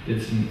artist.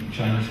 It's in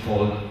Chinese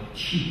called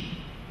qi.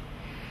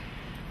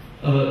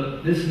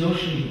 This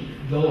notion,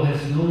 though,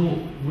 has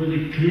no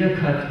really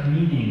clear-cut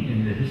meaning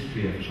in the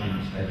history of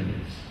Chinese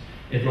ideas.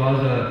 It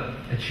rather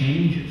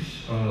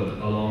changes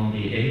along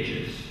the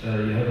ages.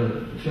 You have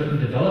a certain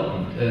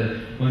development.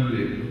 When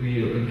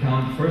we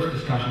encounter first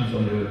discussions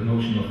on the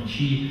notion of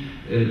qi,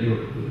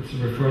 it's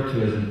referred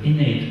to as an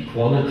innate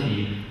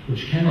quality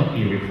which cannot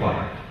be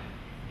required.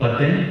 But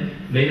then,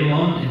 later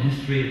on in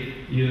history,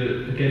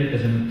 you get it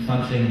as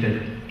something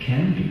that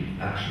can be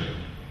actually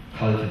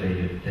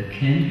cultivated, that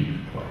can be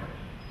acquired.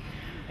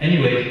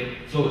 Anyway,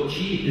 so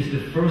qi is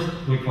the first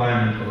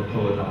requirement of a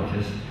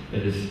poet-artist,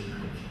 that is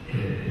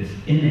his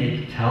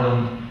innate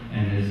talent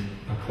and his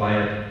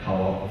acquired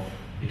power of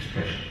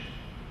expression.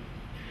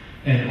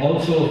 And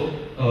also,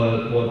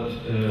 what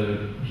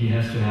he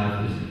has to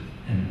have is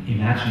an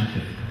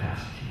imaginative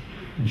capacity.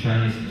 In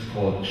Chinese, it's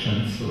called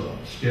shenzi,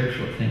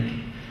 spiritual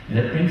thinking. And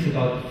that brings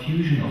about the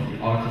fusion of the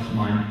artist's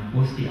mind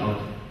with the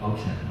outside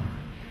mind.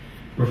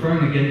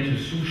 Referring again to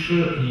Su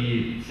Shi,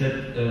 he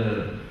said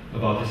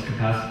about this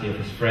capacity of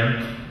his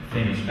friend,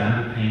 famous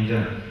bamboo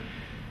painter,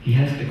 he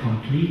has the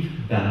complete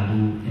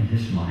bamboo in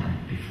his mind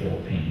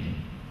before painting.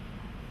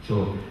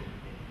 So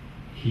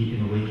he,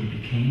 in a way, he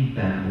became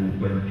bamboo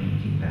when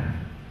painting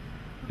bamboo.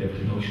 There's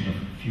the notion of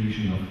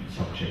fusion of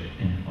subject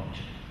and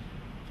object.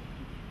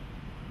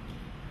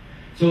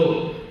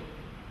 So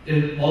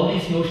all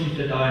these notions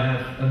that I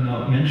have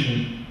now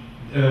mentioned,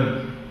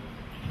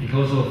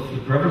 because of the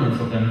prevalence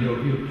of them,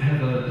 you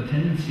have a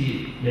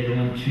tendency later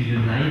on to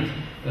unite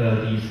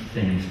these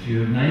things, to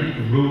unite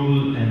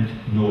rule and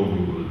no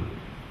rule,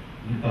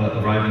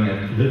 arriving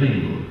at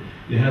living rule.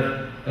 You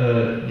have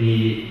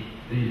the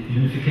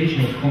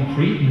unification of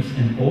concreteness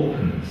and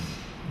openness,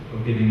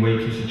 giving way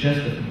to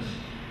suggestiveness.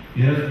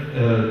 You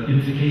have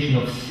unification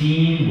of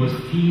seeing with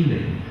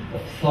feeling,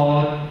 of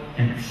thought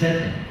and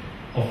setting,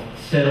 of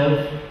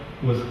self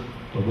with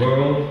the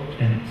world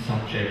and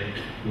subject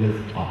with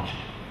object.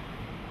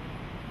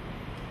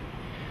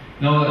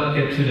 Now I'll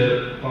get to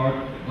the part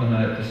when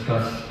I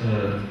discuss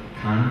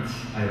Kant's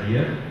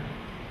idea.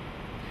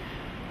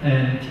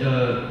 And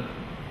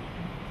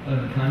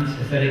Kant's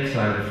aesthetics,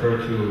 I refer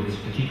to his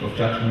critique of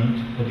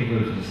judgment,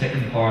 particularly to the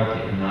second part,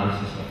 the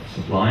analysis of the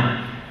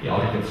sublime, the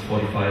articles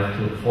 45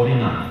 to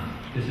 49.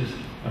 This is,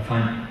 I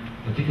find,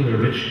 particularly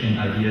rich in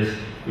ideas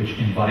which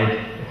invite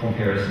a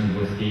comparison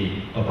with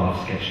the above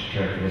sketched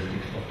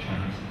characteristics of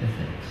Chinese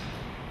aesthetics.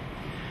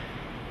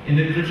 In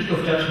the critique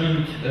of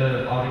judgment,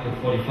 article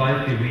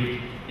 45, we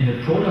read, "In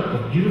a product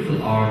of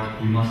beautiful art,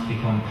 we must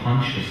become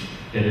conscious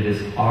that it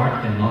is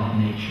art and not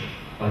nature.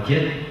 But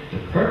yet, the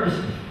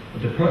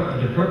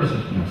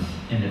purposiveness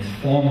in its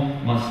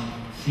form must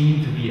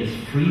seem to be as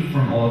free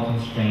from all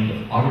constraint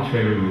of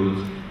arbitrary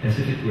rules as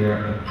if it were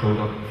a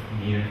product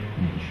of mere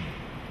nature."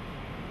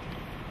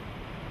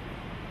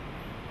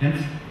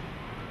 Hence,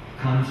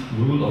 Kant's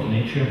rule of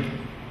nature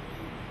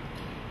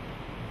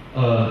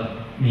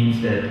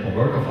means that a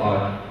work of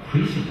art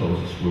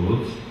presupposes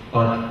rules,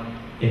 but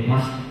it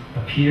must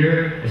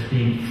appear as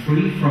being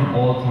free from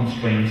all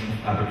constraints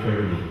of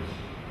arbitrary rules.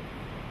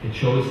 It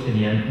shows in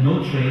the end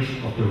no trace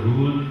of the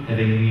rule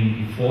having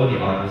been before the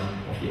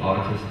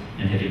artist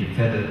and having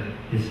fettered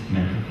his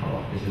mental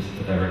power. This is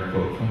a direct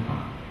quote from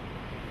Kant.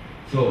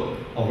 So,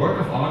 a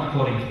work of art,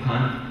 according to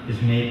Kant, is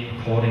made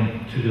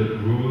according to the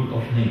rule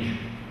of nature.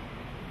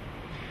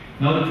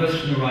 Now the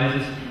question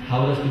arises,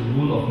 how does the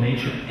rule of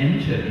nature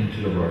enter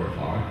into the work of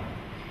art?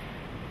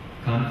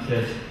 Kant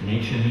says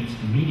nature needs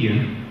a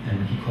medium,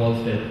 and he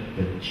calls that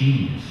the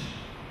genius.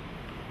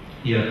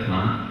 Here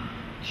Kant,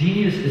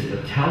 genius is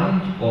the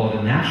talent or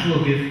the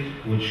natural gift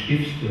which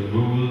gives the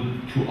rule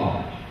to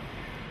art.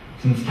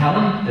 Since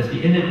talent, as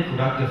the innate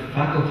productive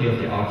faculty of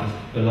the artist,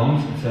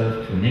 belongs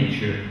itself to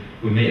nature,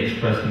 we may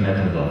express the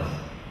matter thus.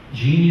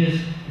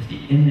 Genius is the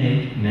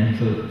innate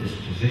mental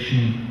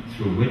disposition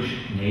through which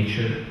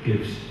nature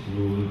gives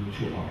rule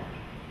to art.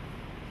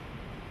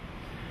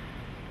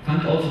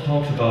 Kant also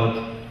talks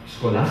about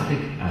scholastic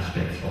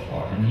aspects of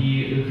art, and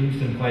he thinks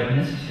them quite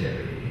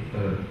necessary.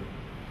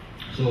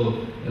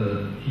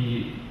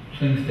 He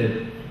thinks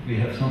that we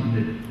have something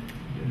that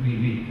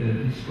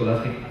these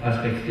scholastic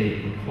aspects,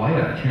 they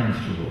require adherence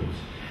to rules,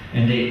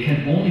 and they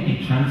can only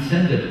be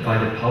transcended by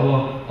the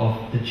power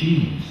of the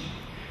genius.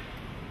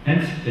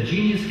 Hence, the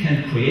genius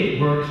can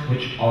create works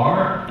which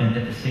are, and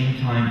at the same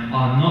time,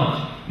 are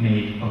not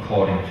made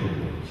according to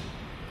rules.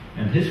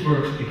 And his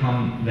works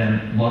become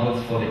then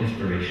models for the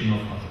inspiration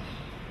of others.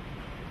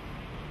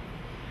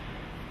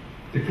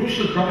 The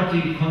crucial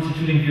property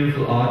constituting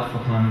beautiful art for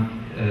Kant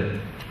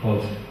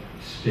called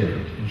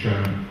spirit, in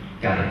German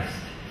Geist.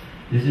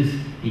 This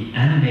is the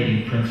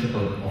animating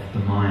principle of the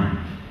mind,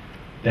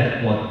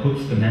 that what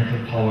puts the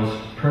mental powers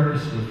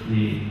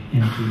purposefully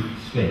into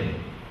sway.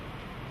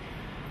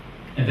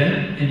 And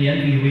then, in the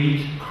end, we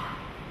read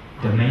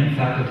the main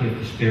faculty of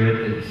the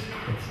spirit is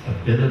its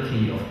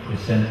ability of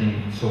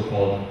presenting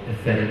so-called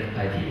aesthetic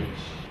ideas.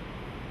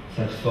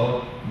 Such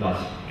thought,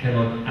 thus,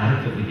 cannot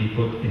adequately be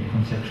put in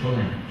conceptual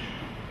language.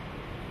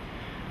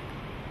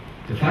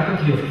 The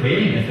faculty of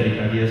creating aesthetic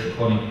ideas,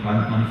 according to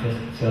Kant,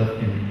 manifests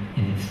itself in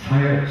its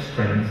entire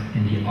strength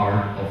in the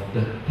art of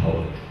the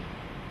poet,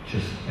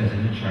 just as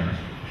in the Chinese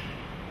tradition.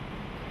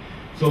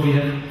 So we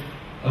have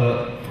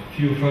a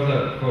few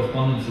further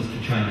correspondences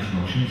to Chinese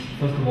notions.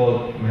 First of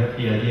all, we have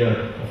the idea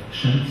of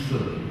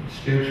Shenzi,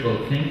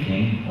 spiritual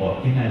thinking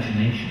or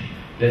imagination,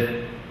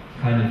 that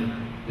kind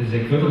of is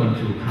equivalent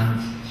to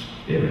Kant's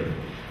spirit,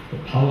 the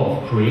power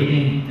of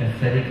creating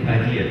aesthetic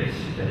ideas,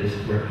 that is,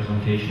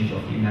 representations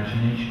of the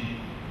imagination.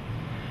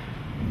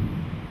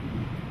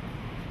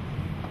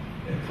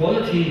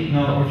 Quality,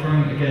 now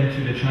referring again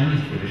to the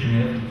Chinese tradition,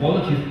 we have the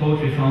quality of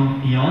poetry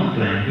found beyond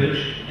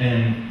language,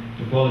 and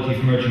the quality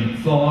of merging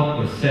thought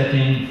with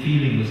setting,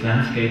 feeling with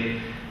landscape.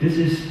 This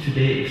is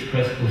today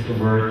expressed with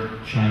the word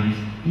Chinese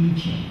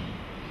 "iqing."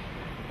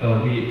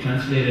 We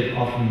translate it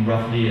often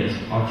roughly as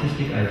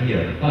artistic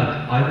idea, but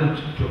I would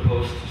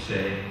propose to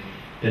say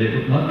that it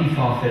would not be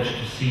far-fetched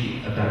to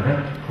see a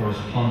direct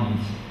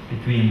correspondence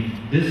between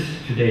this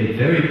today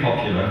very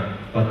popular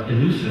but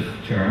elusive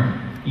term,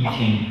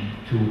 "iqing,"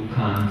 to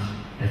Kant's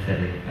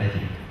aesthetic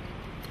idea.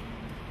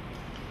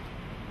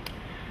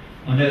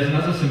 And there's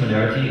another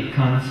similarity,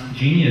 Kant's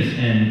genius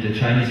and the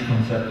Chinese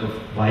concept of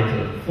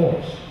vital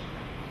force.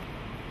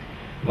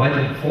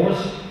 Vital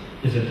force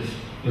is a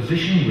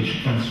disposition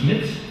which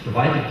transmits the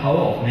vital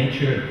power of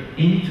nature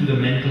into the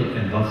mental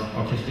and thus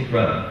artistic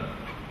realm.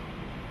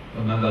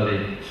 Remember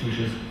the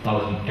Sushi's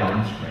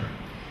 1,000-gallon spring.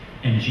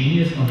 And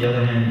genius, on the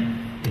other hand,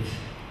 it's,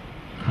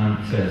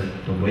 Kant says,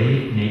 the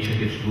way nature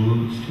gives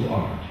rules to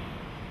art.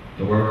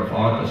 The work of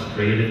art was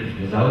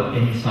created without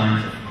any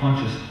signs of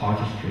conscious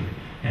artistry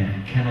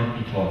and cannot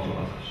be taught to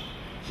others.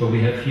 So we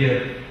have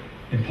here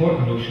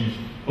important notions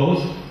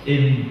both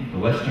in the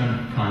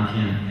Western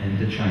Kantian and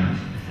the Chinese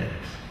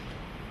aesthetics.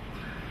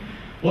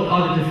 What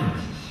are the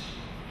differences?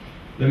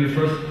 Let me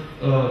first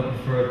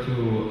refer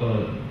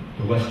to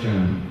the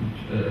Western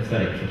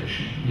aesthetic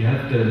tradition. You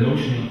have the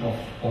notion of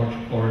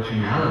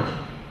originality.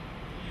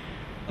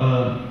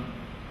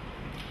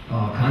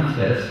 Kant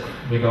says,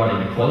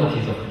 regarding the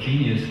qualities of the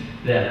genius,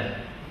 that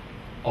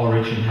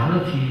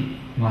originality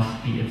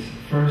must be its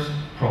first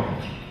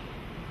property.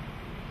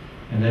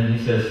 And then he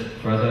says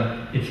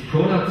further, its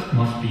products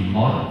must be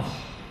models,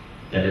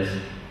 that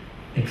is,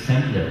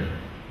 exemplary,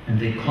 and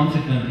they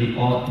consequently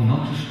ought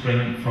not to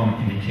spring from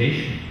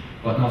imitation,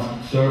 but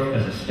must serve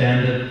as a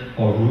standard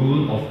or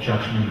rule of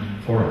judgment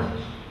for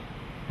others.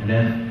 And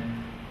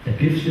then it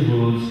gives the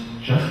rules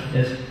just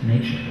as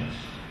nature does.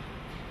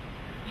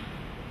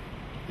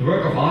 The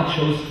work of art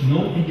shows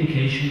no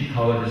indication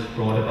how it is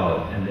brought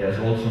about, and there is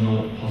also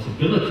no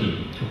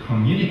possibility to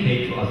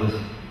communicate to others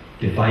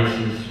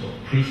devices or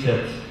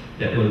precepts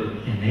that will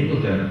enable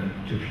them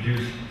to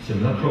produce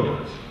similar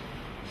products.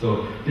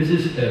 So this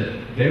is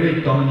a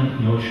very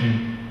dominant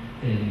notion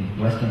in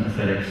Western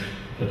aesthetics,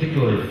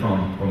 particularly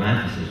from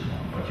Romanticism,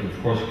 but you of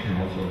course can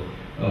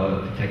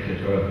also detect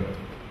it earlier.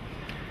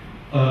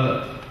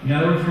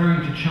 Now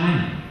referring to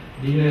China,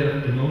 they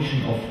have the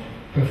notion of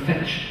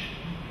perfection.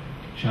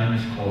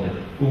 Chinese call it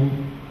Gong.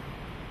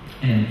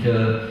 And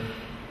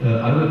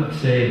I would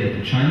say that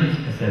the Chinese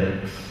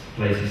aesthetics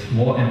places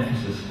more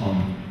emphasis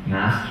on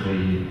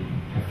mastery,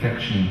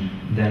 perfection,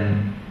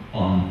 than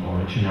on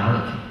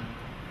originality.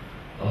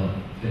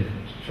 It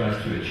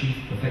tries to achieve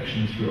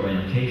perfection through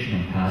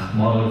orientation on past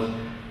models,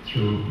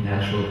 through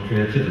natural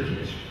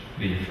creativity, as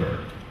we have heard.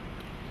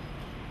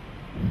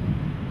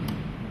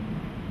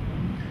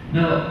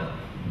 Now,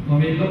 when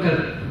we look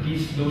at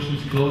these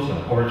notions closer,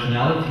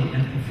 originality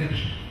and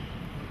perfection,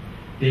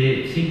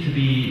 they seem to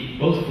be,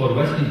 both for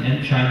Western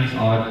and Chinese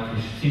art,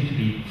 they seem to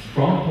be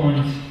strong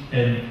points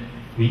and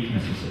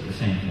weaknesses at the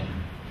same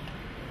time.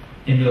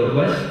 In the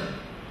West,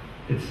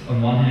 it's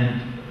on one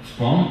hand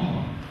strong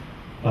porn,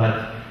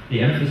 but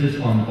the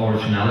emphasis on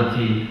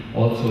originality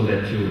also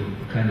led to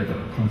a kind of a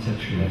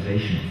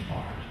conceptualization of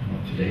art.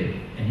 Today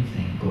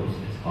anything goes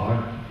as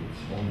art,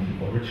 it's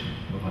only original,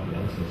 nobody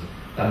else has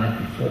done it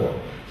before.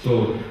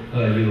 So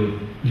you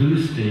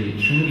lose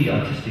the truly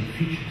artistic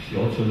features,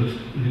 you also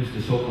lose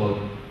the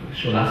so-called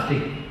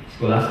scholastic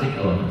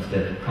elements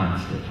that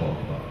Kant still talk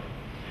about.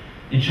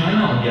 In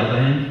China, on the other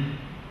hand,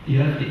 you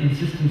have the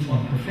insistence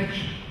on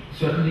perfection,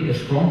 certainly a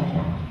strong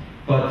point,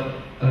 but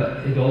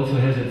it also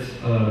has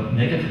its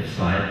negative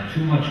side,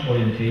 too much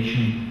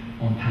orientation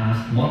on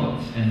past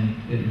models and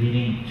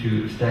leading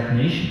to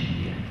stagnation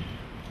in the end.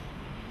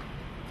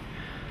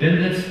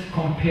 Then let's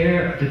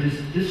compare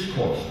this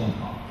discourse on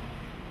art.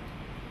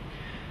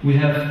 We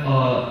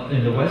have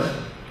in the West,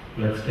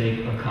 let's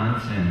take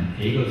Kant's and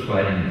Hegel's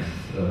writing as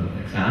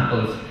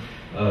examples.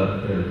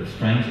 The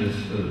strength is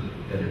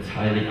that it's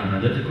highly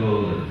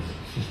analytical, that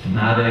it's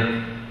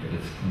systematic, that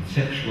it's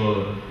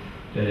conceptual,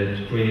 that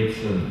it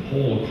creates a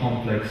whole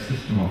complex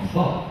system of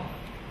thought.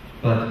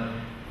 But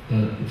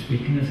its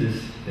weakness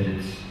is that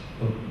it's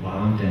a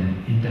wound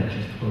and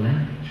indigestible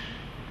language.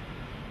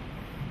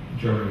 In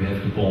German we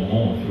have the bon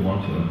mot. If you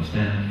want to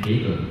understand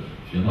Hegel,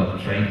 if you're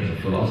not trained as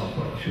a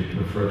philosopher, you should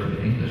refer to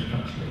the English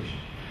translation.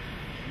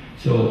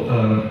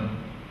 So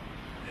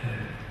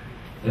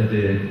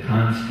the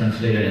Kant's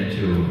translator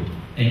into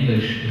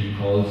English, he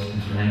calls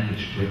his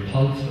language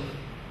repulsive.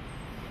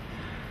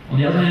 On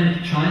the other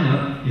hand,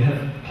 China, you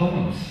have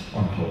poems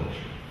on poetry.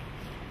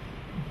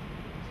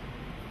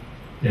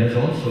 There's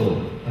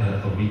also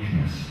a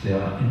weakness. They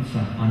are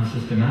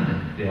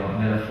unsystematic, they are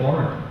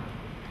metaphorical,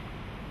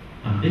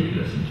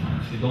 ambiguous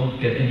sometimes. You don't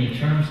get any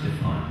terms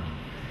defined,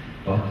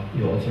 but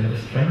you also have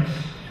a strength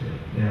to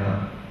it. They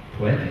are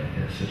poetic,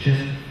 they are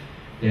suggestive,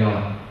 they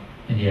are,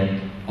 in the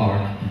end,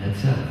 art in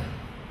itself.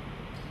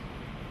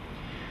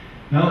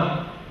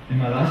 Now, in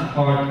my last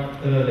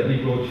part, let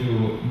me go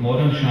to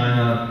modern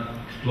China,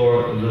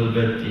 explore a little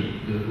bit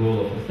the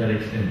role of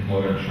aesthetics in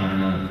modern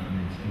China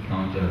and its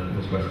encounter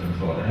with Western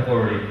thought. I have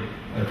already,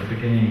 at the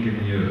beginning,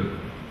 given you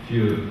a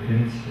few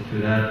hints to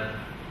that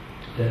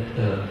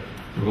the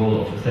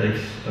role of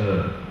aesthetics,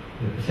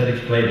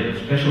 played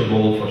a special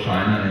role for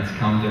China and its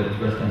encounter with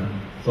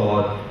Western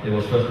thought. It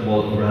was, first of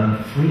all, a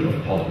realm free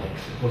of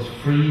politics. It was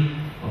free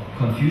of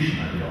Confucian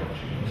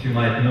ideology. As you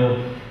might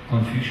know,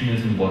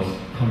 Confucianism was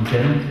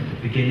condemned at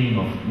the beginning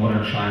of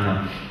modern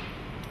China,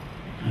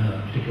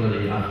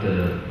 particularly after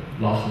the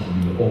losses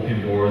in the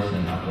Opium Wars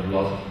and after the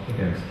losses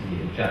against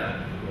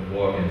the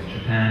war against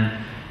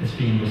Japan, as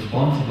being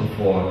responsible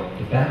for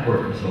the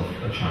backwardness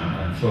of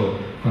China. And so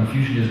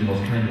Confucianism was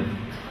kind of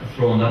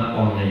thrown up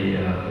on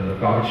the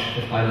garbage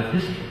pile of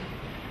history.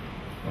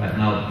 Right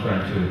now,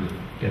 trying to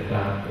get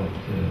back what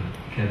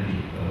can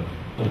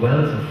be a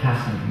wealth of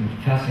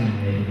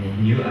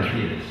fascinating new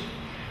ideas.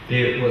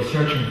 They were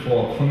searching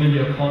for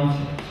familiar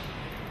concepts,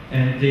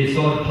 and they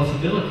saw the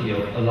possibility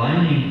of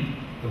aligning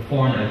the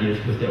foreign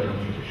ideas with their own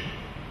tradition.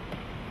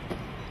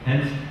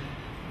 Hence,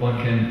 one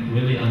can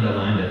really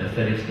underline that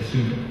aesthetics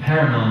assumed a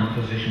paramount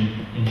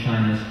position in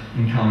China's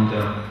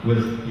encounter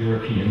with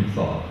European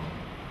thought.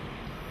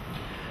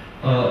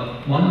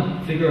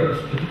 One figure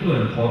is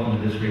particularly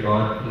important in this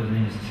regard. His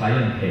name is Tsai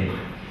Ying-pei.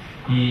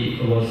 He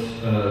was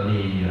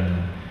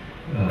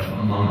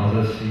among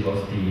others, he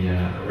was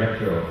the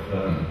rector of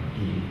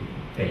the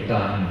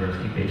Beida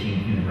University,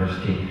 Beijing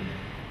University,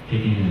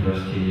 Peking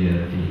University,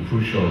 the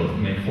crucial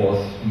May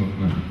 4th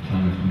movement,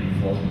 time of the May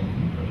 4th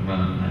movement,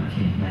 around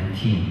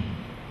 1919.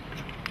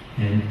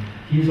 And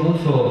he is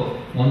also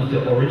one of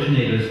the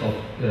originators of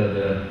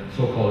the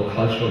so-called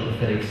cultural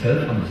aesthetic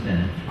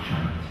self-understanding for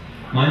China.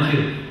 Mind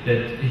you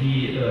that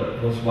he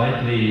was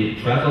widely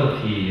traveled,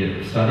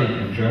 he studied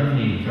in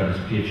Germany, he got his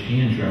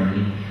PhD in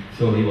Germany,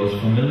 so he was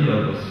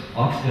familiar with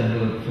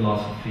Occidental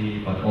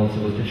philosophy, but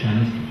also with the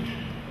Chinese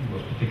tradition. He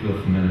was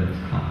particularly familiar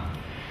with Kant.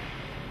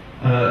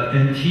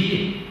 And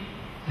he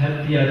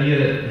had the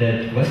idea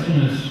that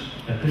Westerners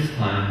at this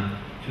time,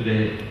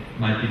 today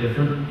might be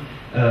different,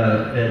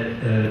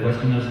 that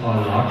Westerners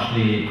are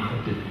largely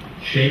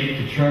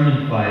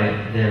determined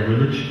by their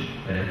religion,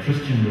 by their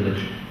Christian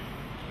religion.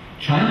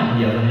 China,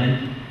 on the other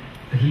hand,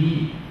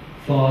 he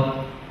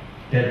thought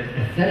that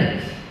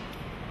aesthetics,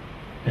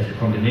 as a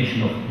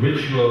combination of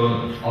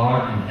ritual,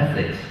 art, and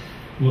ethics,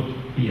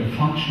 would be a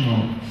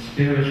functional,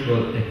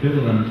 spiritual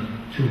equivalent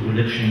to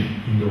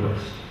religion in the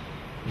West.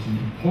 It was an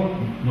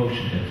important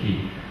notion that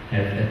he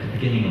had at the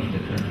beginning of the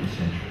 20th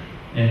century.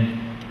 And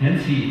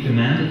hence he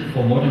demanded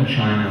for modern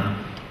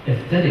China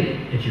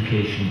aesthetic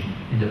education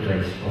in the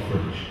place of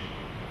religion.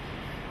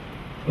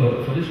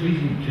 For this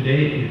reason,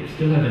 today we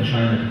still have in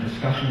China the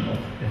discussion of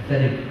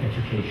aesthetic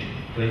education.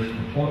 It plays an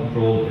important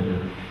role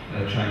in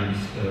the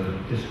Chinese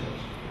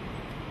discourse.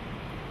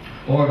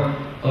 Or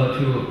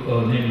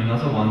to name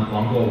another one,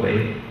 Wang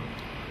Guowei,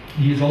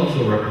 he is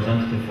also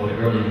representative for the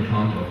early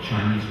encounter of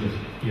Chinese with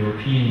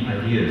European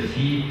ideas.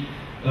 He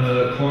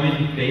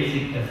coined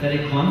basic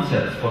aesthetic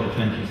concepts for the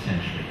 20th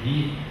century.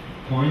 He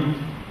coined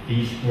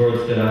these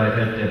words that I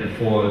had there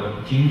before,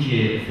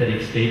 Jingjie,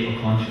 aesthetic state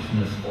or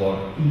consciousness, or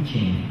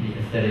Yijing, the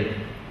aesthetic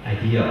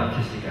idea,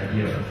 artistic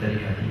idea, or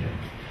aesthetic idea.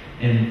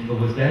 And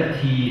with that,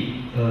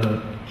 he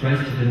tries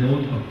to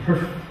denote a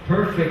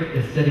perfect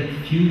aesthetic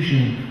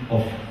fusion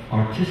of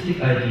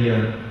artistic idea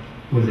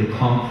with a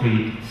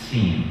concrete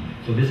scene.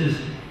 So this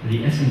is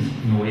the essence,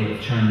 in a way,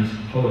 of Chinese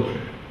poetry,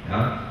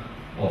 yeah?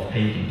 Of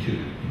painting too.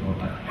 You know,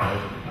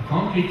 a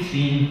concrete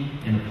scene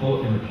in a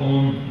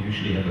poem, you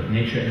usually have a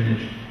nature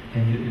image,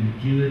 and you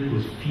imbue it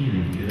with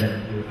feeling. You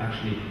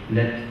actually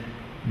let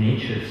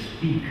nature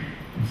speak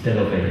instead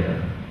of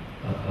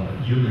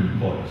a human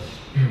voice.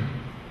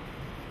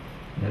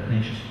 Let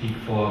nature speak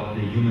for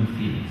the human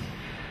feelings.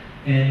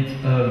 And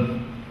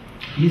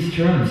these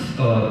terms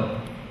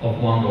of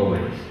Wango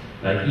ways,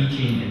 like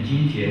Yijing and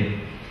Jingjie,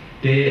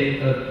 they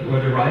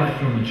were derived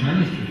from the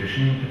Chinese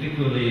tradition,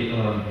 particularly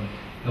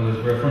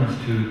with reference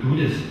to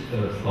Buddhist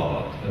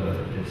thought,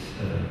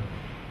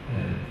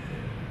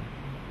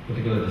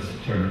 particularly this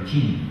term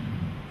Jing,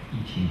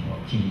 Yijing or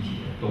Jingjie.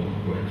 I don't want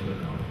to go into it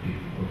now if we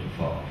go too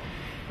far.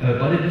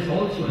 But it is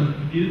also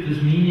imbued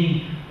with meaning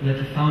that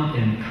you found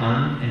in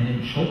Kant and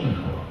in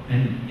Schopenhauer.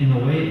 And in a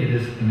way, it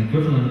is an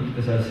equivalent,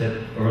 as I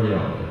said earlier,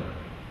 or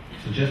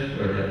suggested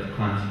earlier, to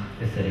Kant's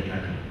aesthetic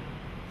idea.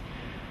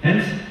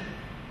 Hence,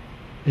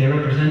 they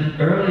represent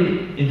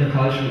early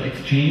intercultural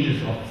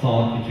exchanges of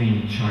thought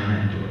between China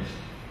and the West.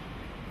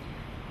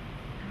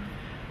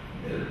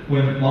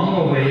 When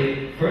Wang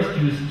Wei first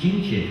used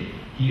Jingjie,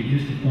 he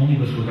used it only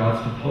with regards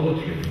to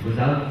poetry,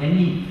 without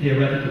any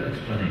theoretical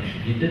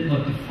explanation. He did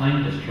not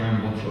define this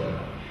term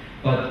whatsoever.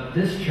 But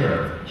this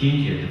term,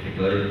 Jingjie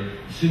particularly,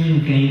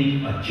 soon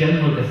gained a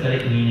general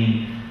aesthetic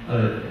meaning.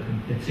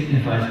 It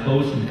signifies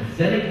both an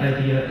aesthetic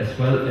idea as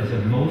well as a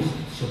most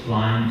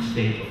sublime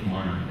state of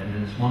mind.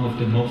 And it's one of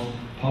the most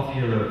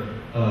popular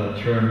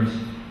terms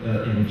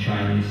in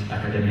Chinese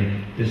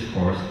academic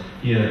discourse.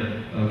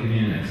 Here, I'll give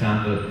you an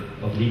example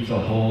of Li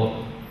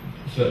Zhaohou,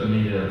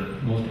 certainly the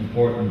most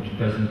important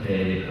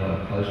present-day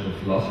cultural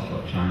philosopher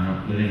of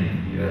China, living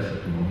in the US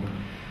at the moment,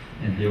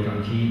 and Liu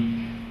Gangqi.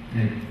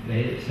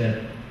 They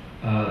said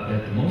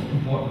that the most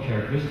important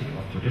characteristic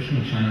of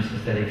traditional Chinese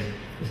aesthetics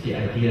is the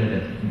idea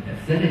that an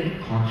aesthetic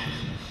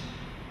consciousness,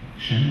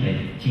 Shen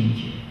Wei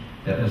Jingjie,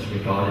 that was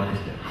regarded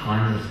as the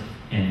highest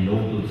and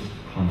noblest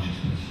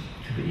consciousness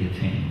to be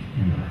attained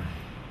in life.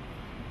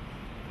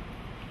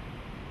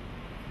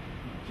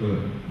 So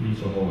Li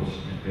Zhaohou is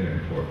very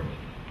important.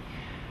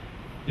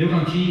 Liu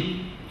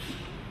Gangqi,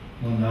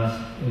 one last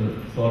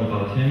thought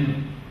about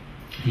him,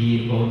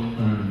 he wrote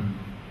an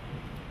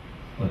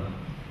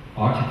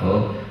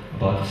article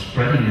about the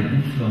spreading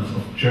and influence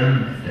of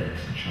German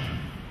aesthetics in China.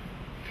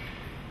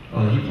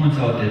 He points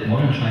out that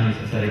modern Chinese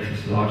aesthetics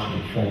is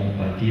largely formed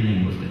by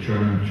dealing with the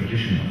German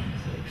tradition of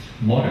aesthetics,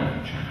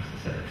 modern Chinese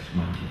aesthetics,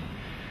 mind you.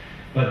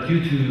 But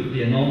due to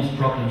the enormous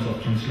problems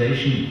of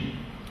translation,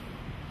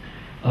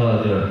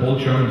 the whole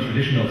German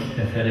tradition of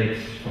aesthetics,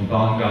 from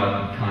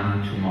Baumgarten,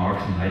 Kant to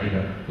Marx and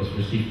Heidegger, was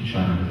received in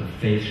China with a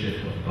phase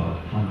shift of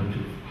about 100 to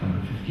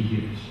 150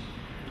 years.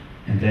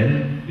 And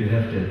then you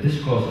have the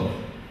discourse of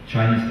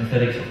Chinese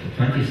aesthetics of the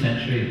 20th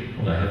century,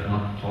 what I have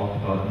not talked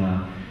about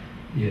now.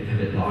 You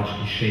have it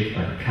largely shaped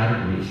by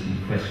categories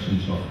and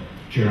questions of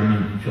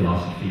German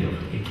philosophy of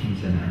the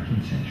 18th and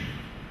 19th century.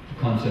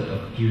 The concept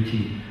of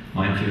beauty,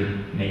 mind you,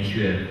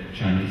 Meishui,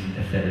 Chinese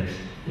aesthetics,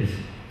 is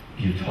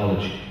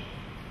beautology.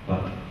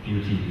 But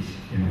beauty is,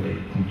 in a way,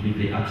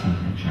 completely absent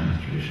in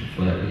Chinese tradition.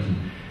 For that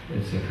reason,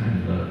 it's a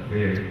kind of a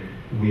very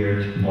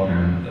weird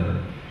modern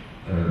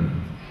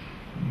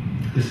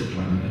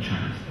discipline in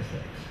Chinese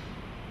aesthetics.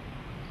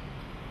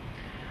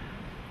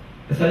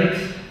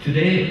 Aesthetics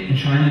today in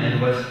China and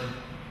West,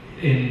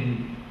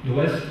 in the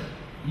West,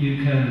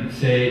 you can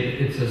say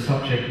it's a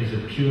subject with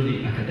a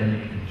purely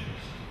academic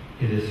interest.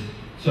 It is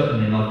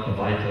certainly not a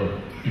vital,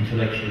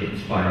 intellectually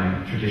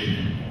inspiring tradition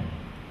anymore.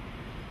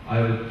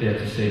 I would dare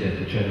to say that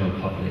the general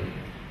public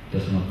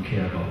does not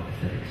care about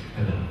aesthetics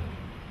at all.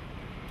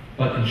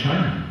 But in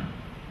China,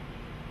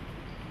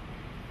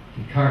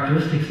 the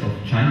characteristics of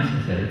Chinese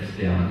aesthetics,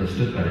 they are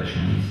understood by the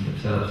Chinese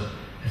themselves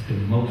as the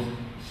most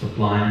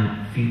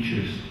sublime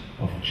features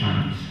of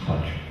Chinese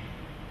culture.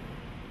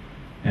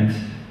 Hence,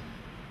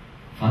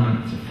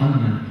 it's a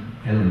fundamental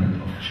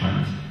element of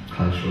Chinese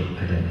cultural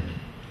identity.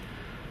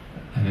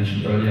 I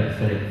mentioned earlier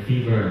aesthetic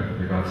fever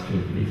in regards to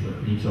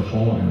Li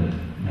Zhaohou in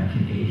the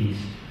 1980s.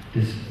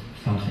 This is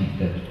something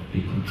that would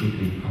be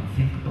completely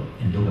unthinkable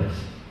in the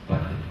West, but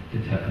it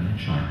did happen in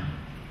China.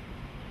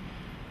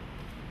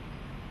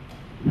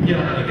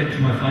 Yeah, I get to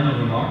my final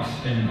remarks,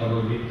 and I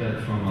will read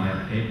that from my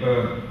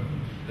paper.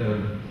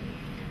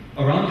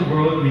 Around the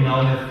world, we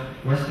now have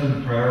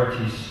Western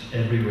priorities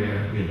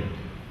everywhere we look,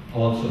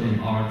 also in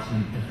arts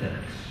and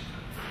aesthetics.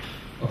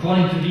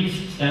 According to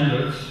these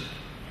standards,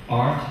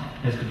 art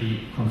has to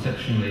be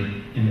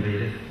conceptually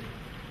innovative.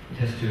 It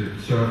has to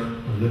serve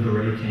a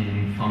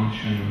liberating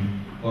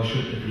function, or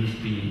should at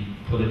least be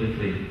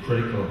politically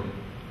critical,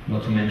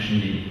 not to mention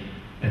the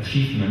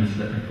achievements,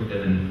 let me put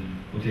that in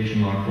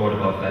quotation mark, brought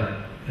about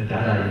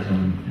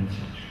Dadaism and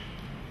such.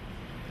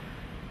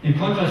 In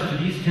contrast to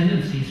these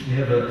tendencies, we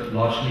have a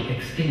largely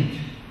extinct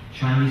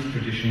Chinese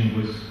tradition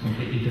with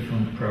completely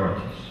different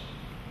priorities.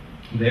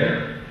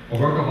 There, a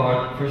work of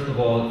art, first of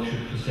all,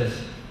 should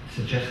possess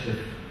suggestive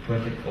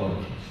poetic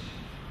qualities,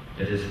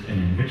 that is,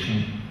 an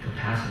enriching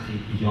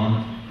capacity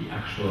beyond the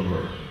actual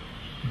work,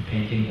 in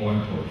painting or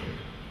in poetry.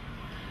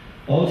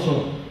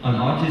 Also, an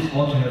artist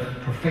ought to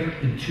have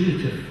perfect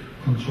intuitive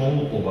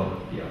control over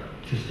the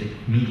artistic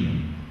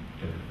medium,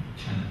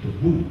 the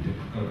Wu,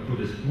 the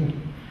Buddhist Wu,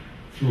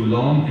 through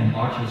long and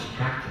arduous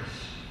practice,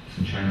 as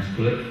in Chinese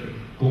calligraphy,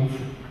 Kung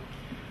Fu.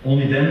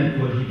 Only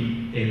then will he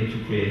be able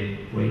to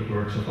create great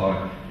works of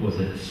art with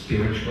a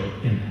spiritual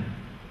impact.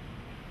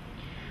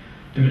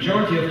 The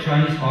majority of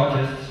Chinese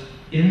artists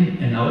in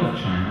and out of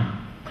China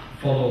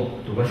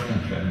follow the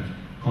Western trend,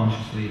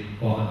 consciously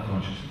or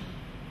unconsciously.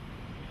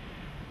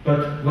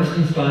 But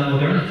Western-style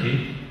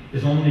modernity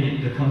is only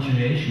the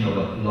continuation of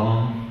a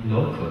long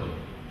local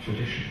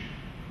tradition,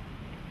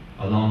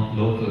 a long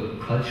local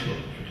cultural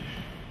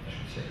tradition, I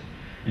should say.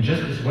 And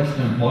just as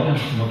Western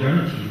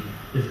modernity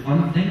is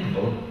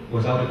unthinkable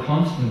without a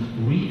constant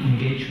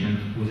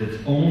re-engagement with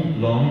its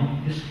own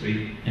long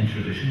history and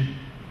tradition,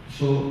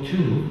 so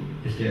too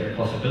is there a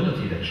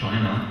possibility that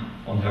China,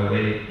 on her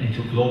way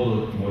into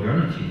global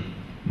modernity,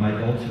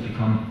 might also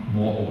become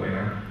more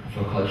aware of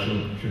her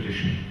cultural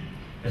tradition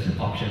as an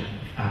object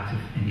of active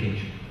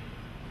engagement.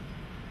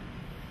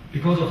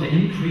 Because of the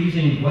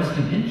increasing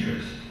Western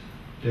interest,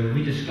 the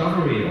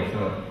rediscovery of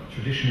her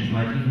tradition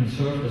might even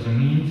serve as a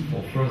means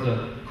for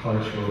further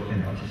cultural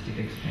and artistic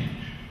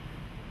exchange.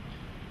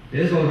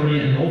 There is already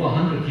an over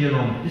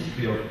 100-year-long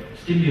history of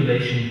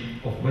stimulation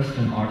of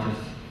Western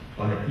artists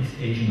by East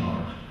Asian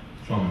art,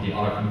 from the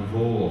Art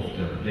Nouveau of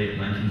the late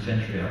 19th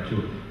century up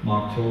to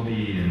Mark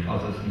Tobey and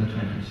others in the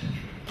 20th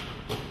century.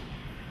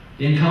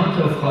 The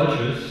encounter of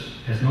cultures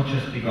has not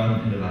just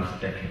begun in the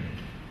last decade.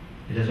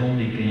 It has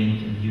only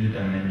gained a new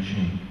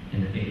dimension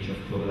in the age of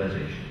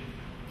globalization.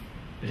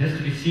 It has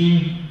to be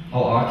seen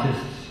how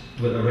artists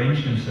will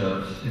arrange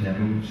themselves in their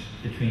moves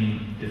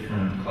between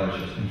different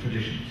cultures and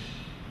traditions,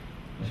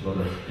 as well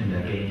as in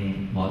their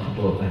gaining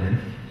multiple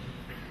identities.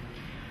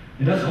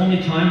 And thus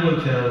only time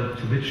will tell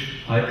to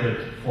which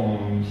hybrid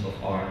forms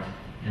of art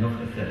and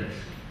of aesthetics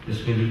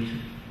this will lead to,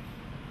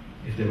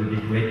 if there will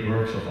be great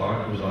works of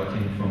art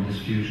resulting from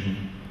this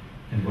fusion,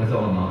 and whether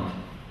or not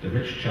the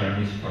rich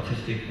Chinese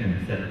artistic and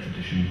aesthetic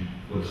tradition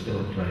will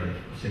still play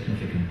a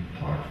significant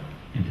part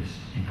in this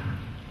encounter.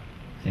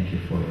 Thank you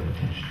for your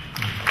attention.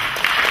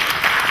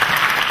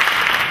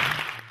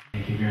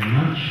 Thank you very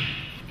much.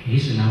 Okay,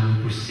 so now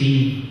we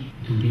proceed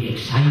to the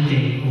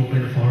exciting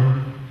open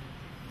forum.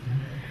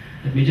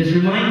 Let me just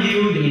remind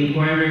you, the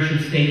inquirer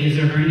should state his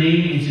or her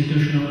name,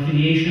 institutional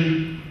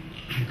affiliation,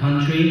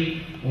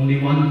 country, only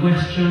one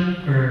question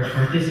per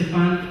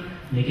participant.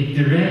 Make it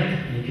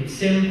direct, make it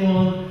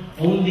simple,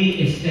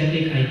 only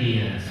aesthetic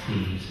ideas,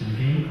 please,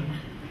 okay?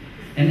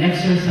 And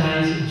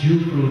exercise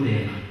due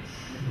prudence,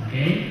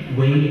 okay?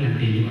 Wait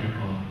until you are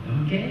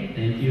called, okay?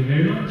 Thank you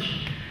very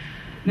much.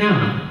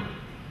 Now,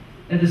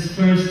 let us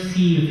first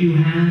see a few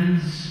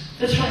hands.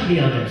 Let's try the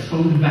others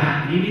from the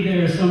back. Maybe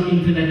there are some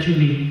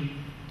intellectually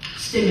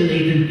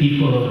stimulated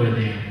people over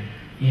there.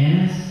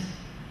 Yes?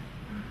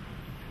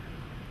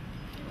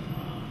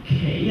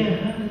 Okay,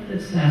 yeah,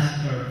 let's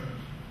ask our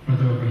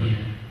brother over here.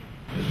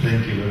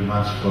 Thank you very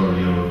much for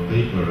your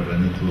paper,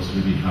 and it was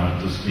really hard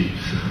to speak,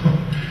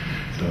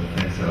 so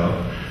thanks a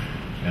lot.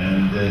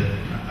 And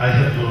I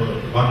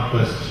have one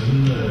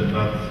question,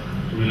 but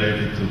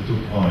related to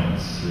 2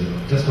 points,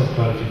 just for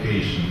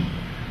clarification.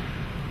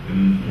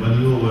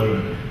 When you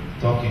were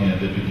talking at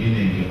the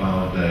beginning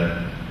about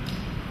the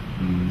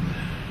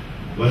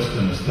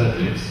Western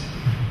aesthetics,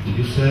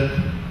 you said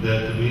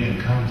that we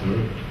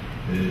encounter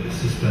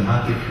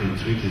systematic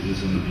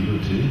treatises on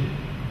beauty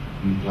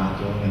in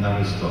Plato and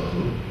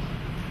Aristotle.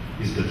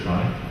 Is that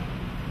right?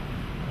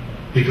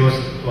 Because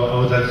I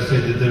would like to say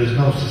that there is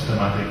no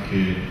systematic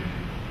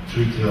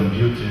treatise on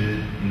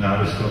beauty in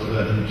Aristotle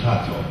and in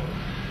Plato.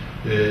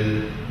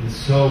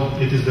 So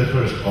it is the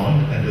first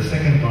point. And the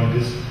second point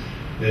is,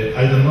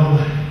 I don't know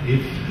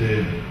if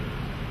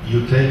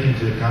you take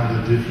into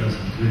account the difference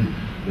between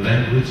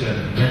language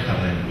and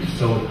meta-language.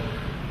 So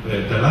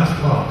the last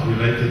part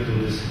related to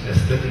this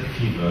aesthetic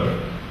fever,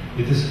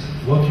 it is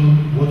what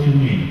you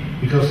mean,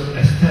 because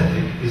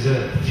aesthetic is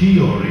a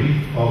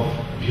theory of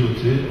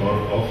beauty or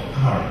of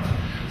art.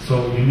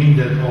 So you mean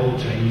that all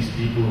Chinese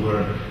people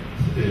were,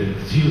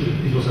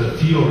 it was a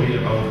theory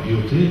about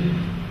beauty,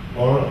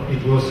 or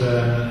it was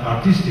an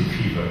artistic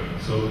fever?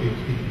 So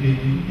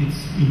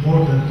it's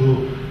important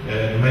to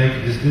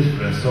make this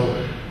difference. So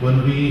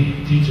when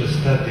we teach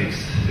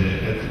aesthetics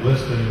at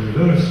Western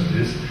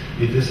universities,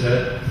 it is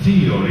a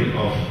theory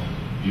of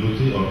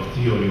beauty or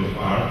theory of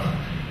art,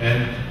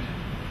 and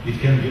it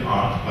can be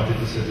art, but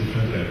it is a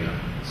different area.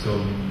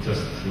 So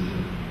just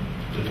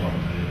the point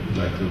I would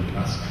like to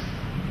ask.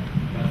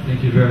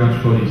 Thank you very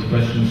much for these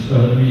questions.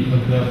 Let me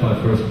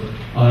clarify first.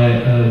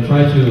 I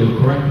try to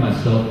correct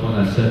myself when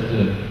I said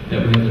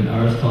that we had in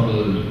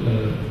Aristotle,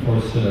 of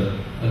course, a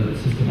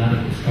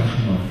systematic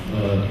discussion of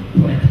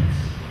poetics.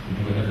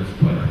 We have this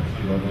poetics.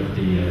 We have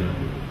the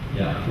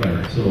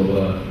right. So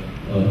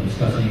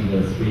discussing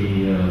the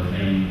three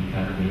main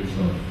categories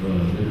of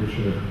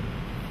literature,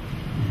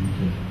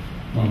 and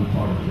one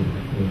part of the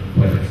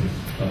poetics is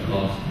got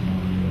lost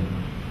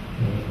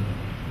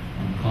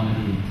on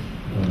comedy,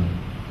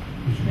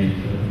 which made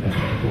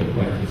Umberto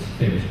write his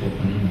famous book,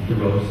 The Name of the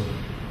Rose,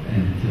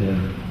 and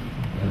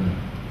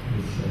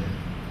his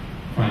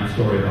crime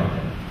story about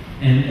that.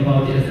 And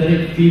about the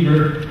aesthetic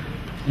fever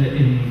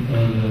in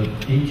the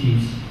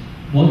 80s.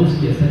 What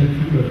is the aesthetic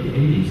fever of the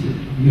 80s?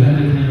 You had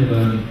a kind of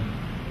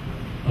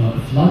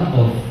a flood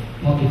of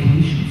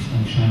publications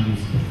on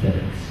Chinese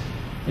aesthetics.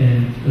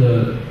 And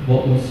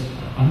what was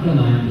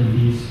underlined in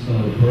these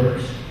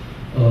works,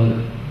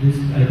 this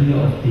idea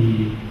of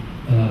the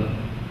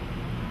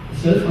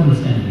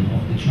self-understanding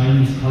of the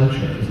Chinese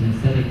culture as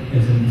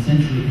an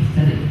essentially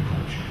aesthetic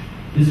culture.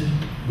 This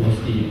was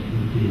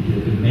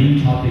the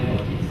main topic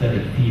of the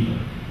aesthetic fever.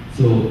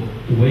 So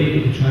the way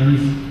the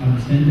Chinese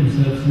understand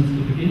themselves since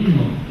the beginning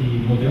of the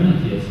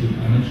modernity, as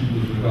I mentioned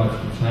with regards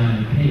to China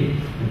and Pei,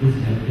 that this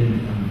has been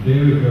a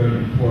very, very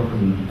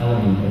important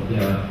element of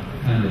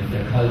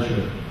their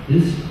culture.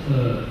 This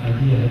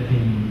idea had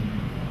been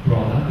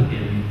brought up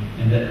again,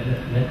 and that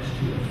led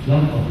to a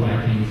flood of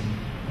writings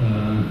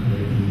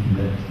in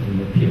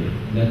that period.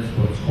 And that's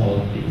what's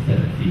called the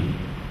aesthetic fever.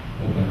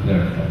 Hope I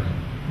clarified.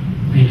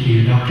 Thank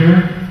you,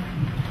 Doctor.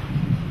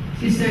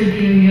 Sister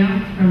Delia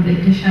from the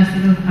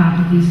Ecclesiastical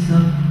Faculties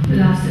of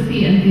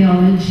Philosophy and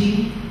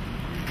Theology.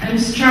 I'm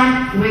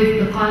struck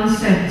with the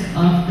concept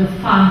of the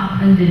Fa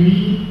and the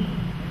Li.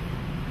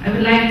 I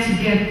would like to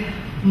get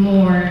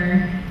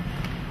more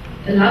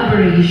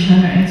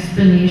elaboration or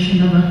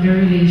explanation about the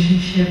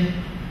relationship.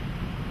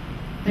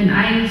 When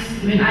I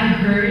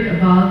heard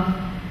about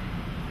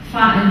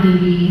Fa and the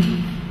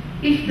Li,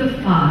 if the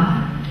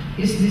Fa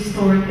is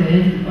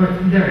distorted or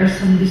there are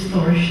some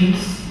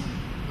distortions,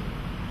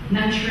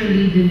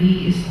 naturally the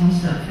Li is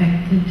also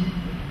affected.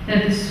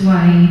 That is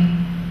why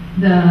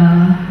the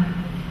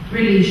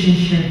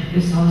relationship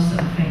is also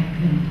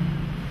affected.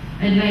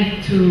 I'd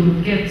like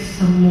to get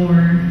some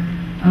more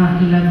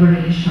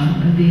elaboration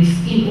on this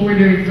in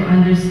order to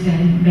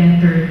understand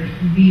better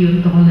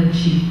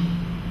biotology,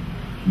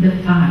 the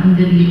Fa and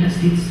the Li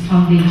as its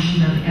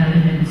foundational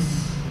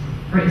elements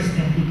for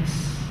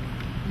aesthetics.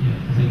 Yeah,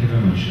 thank you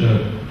very much.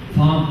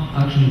 Fa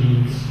actually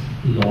means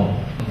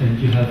law, and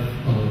you have,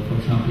 for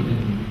example,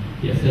 in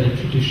the aesthetic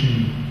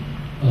tradition,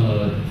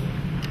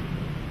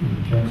 in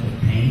terms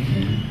of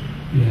painting,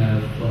 you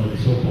have the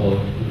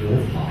so-called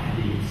Fa,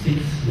 the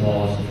 6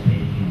 laws of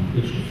painting,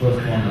 which the first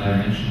one I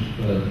mentioned,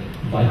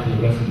 vital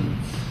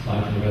resonance.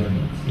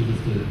 This is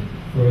the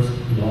first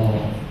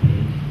law of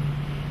painting.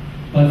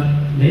 But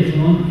later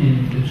on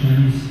in the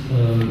Chinese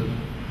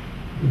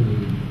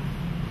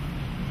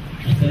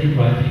aesthetic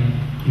writing,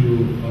 you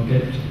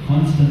get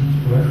constant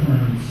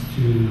reference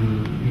to,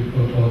 you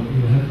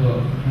have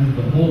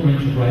a whole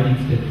range of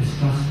writings that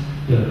discuss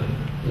the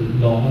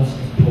laws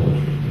of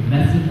poetry, the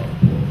method of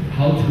poetry,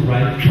 how to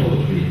write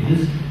poetry.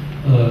 This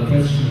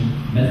question,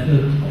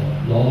 method or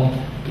law,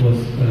 was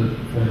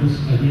for this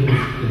idea,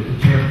 the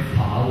term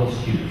Fa was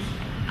used,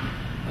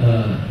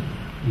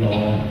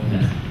 law,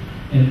 method.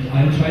 And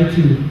I try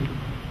to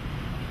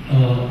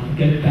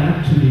get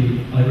back to the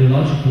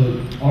ideological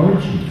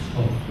origins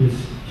of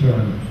this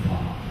term Fa.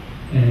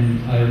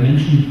 And I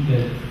mentioned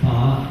that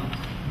Fa,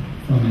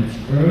 from its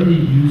early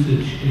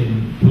usage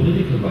in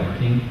political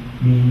writing,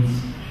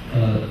 means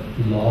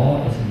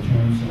law as in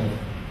terms of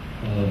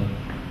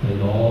the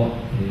law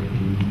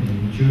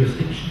in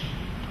jurisdiction.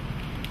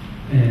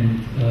 And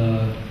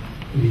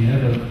we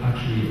have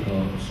actually a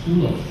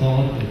school of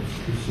thought that's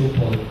the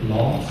so-called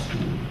law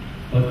school.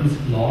 But this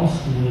law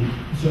school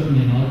is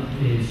certainly not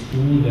a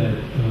school that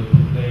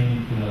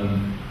proclaimed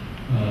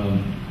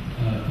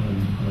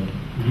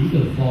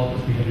legal thought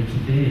as we have it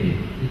today.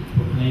 It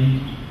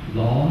proclaimed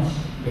laws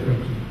that were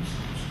to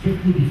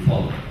strictly be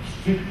followed.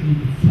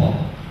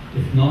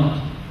 If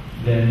not,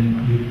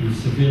 then you'd be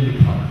severely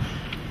punished.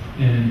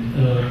 And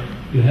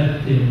you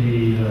had in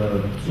the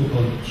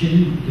so-called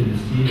Qin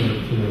dynasty,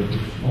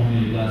 which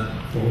only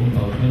lasted for only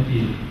about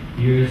 20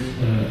 years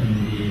in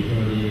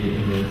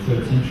the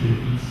 3rd century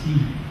BC,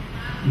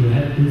 you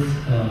had this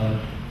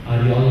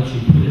ideology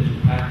put into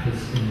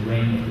practice in the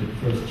reign of the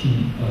first Qin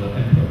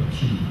emperor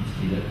Qin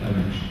dynasty that I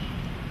mentioned.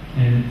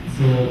 And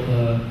so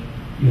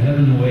you have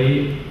in a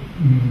way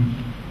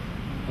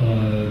a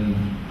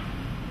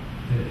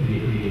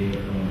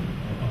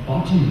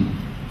bottom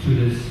to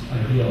this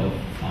idea of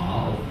Fa,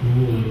 of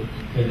rule,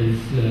 that is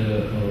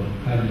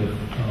kind of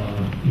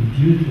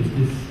imbued with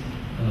this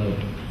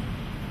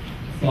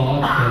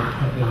thought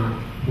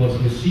that was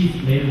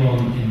received later on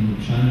in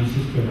Chinese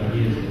history of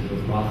ideas as a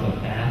rather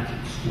bad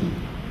school,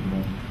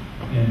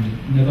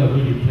 and never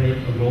really played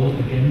a role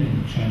again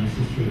in Chinese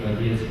history of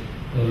ideas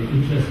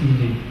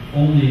interestingly,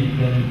 only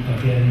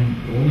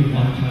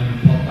one time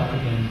popped up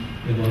again.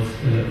 It was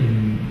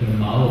in the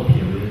Mao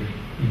period,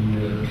 in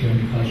the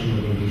German Cultural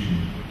Revolution,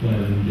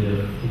 when the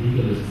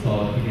legalists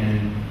thought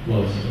again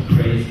was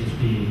praised as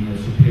being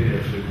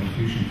superior to the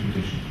Confucian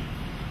tradition.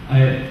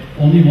 I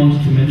only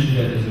wanted to mention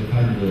that as a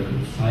kind of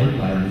a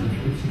sideline.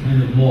 It's a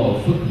kind of more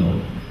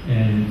footnote,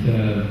 and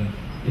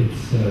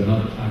it's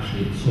not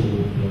actually so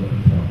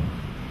important.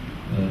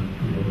 The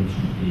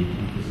origin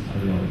of this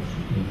ideology,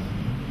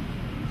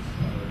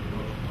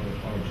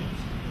 origins.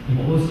 And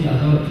what was the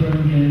other term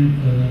again?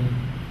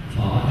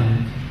 Fa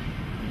and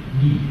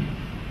Li.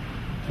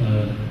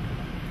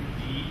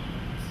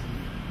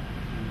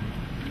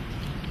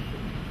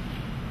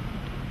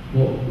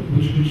 Well,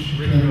 which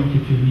term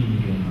did you mean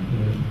again?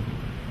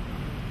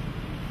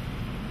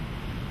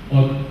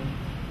 Or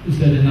is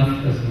that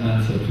enough as an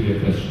answer to your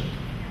question?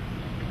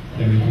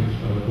 Then we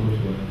could go to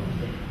it.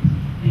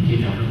 Thank you,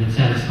 Doctor. That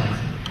satisfies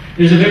me.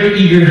 There's a very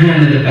eager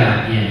hand at the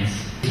back,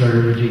 yes. Sir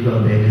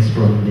Rodrigo Albenes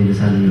from De La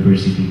Salle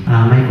University.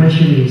 My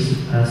question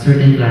is a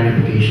certain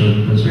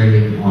clarification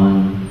concerning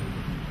on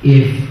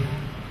if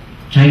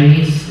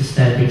Chinese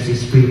aesthetics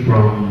is free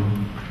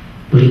from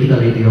political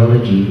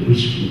ideology,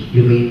 which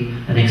you made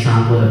an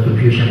example of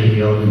Confucian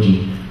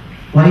ideology.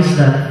 Why is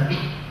that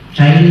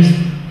Chinese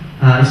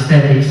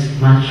aesthetics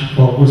much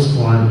focused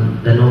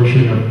on the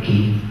notion of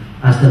qi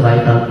as the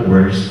vital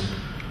force,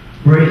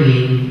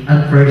 wherein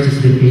at first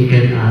it's been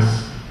taken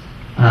as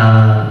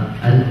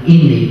an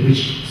innate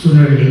which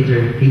sooner or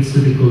later needs to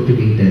be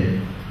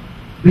cultivated,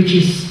 which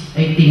is,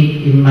 I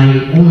think, in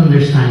my own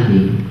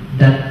understanding,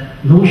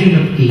 that notion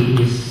of qi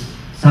is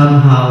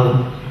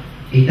somehow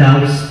a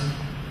Taoist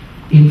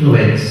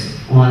influence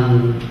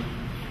on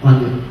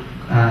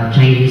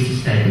Chinese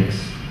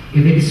aesthetics.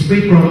 If it is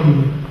free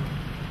from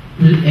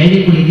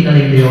any political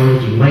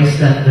ideology, why is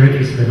that there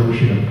is the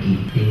notion of qi?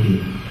 Thank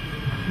you.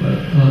 Well,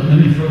 let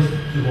me first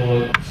of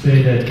all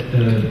say that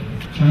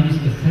Chinese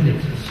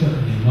aesthetics is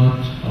certainly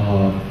not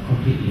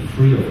completely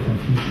free of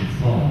Confucian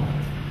thought.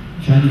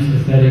 Chinese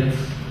aesthetics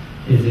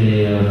is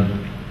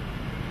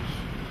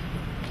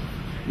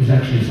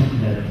actually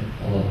something that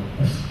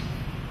as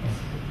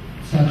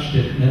such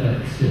that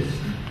never exists.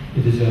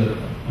 It is a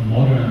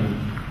modern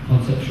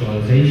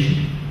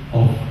conceptualization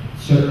of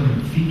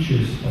certain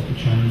features of the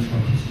Chinese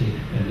artistic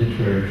and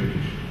literary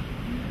tradition.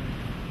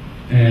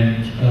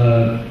 And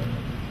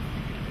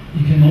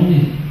you can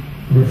only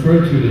refer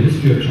to the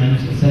history of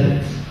Chinese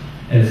aesthetics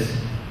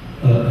as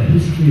a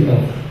history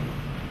of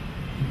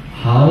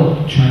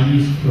how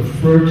Chinese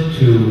referred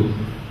to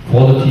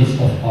qualities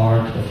of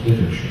art, of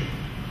literature.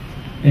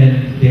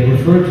 And they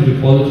referred to the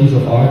qualities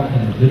of art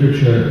and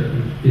literature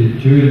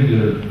during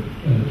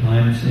the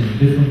times in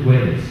different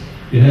ways.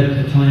 You had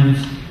at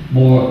times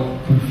more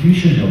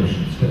Confucian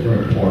notions that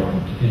were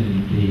important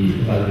in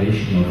the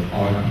evaluation of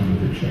art and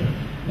literature.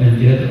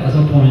 And you had at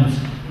other points,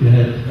 you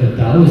had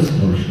Taoist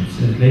notions,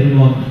 and later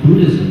on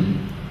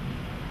Buddhism,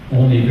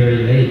 only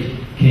very late,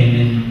 came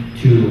in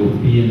to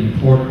be an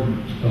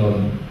important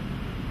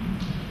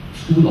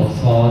school of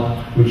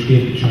thought which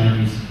gave the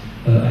Chinese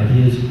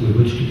ideas with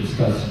which to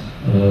discuss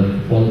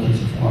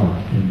qualities of art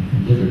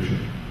and literature.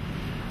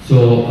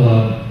 So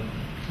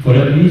for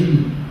that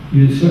reason,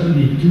 you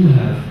certainly do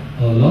have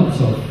lots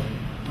of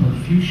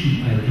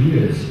Confucian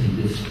ideas in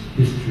this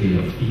history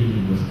of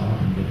dealing with art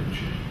and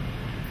literature.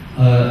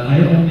 I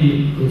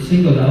only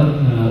singled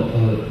out now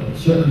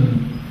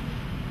certain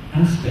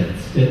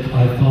aspects that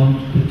I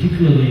found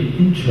particularly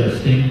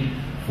interesting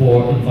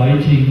for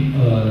inviting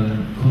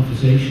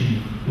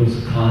conversation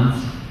with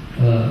Kant's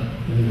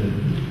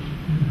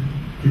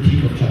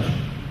critique of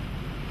judgment.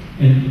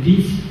 And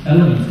these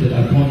elements that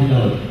I pointed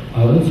out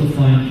I also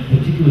find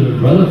particularly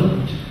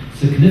relevant,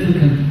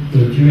 significant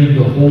during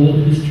the whole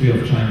history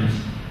of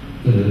Chinese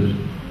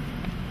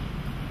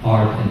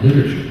art and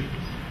literature.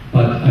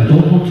 But I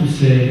don't want to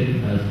say,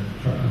 I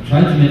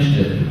tried to mention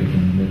that at the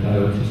beginning, that I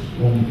would just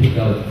only pick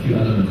out a few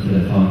elements that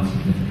I found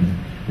significant,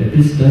 that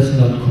this does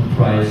not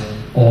comprise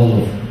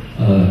all of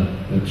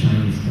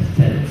Chinese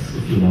aesthetics,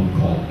 if you want to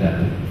call it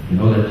that way. You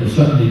know, that you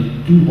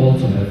certainly do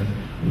also have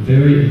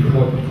very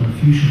important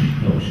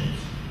Confucian notions.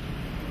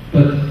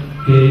 But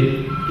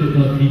they did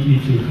not lead me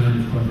to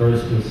kind of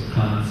converse with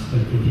Kant's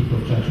critique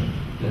of judgment.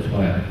 That's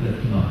why I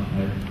left them out.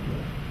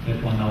 I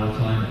had 1 hour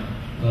time,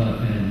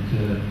 and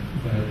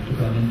if I had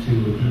gone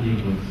into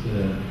dealing with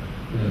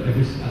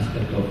every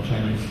aspect of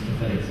Chinese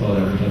aesthetic thought,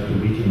 I would have to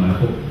read you my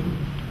book,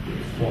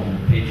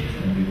 400 pages,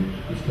 and we would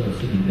be still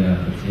sitting there,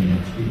 let's say,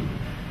 next week.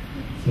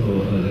 So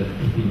that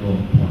would be no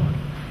point.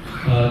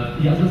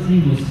 The other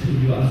thing was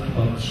you asked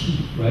about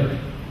qi, right?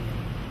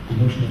 The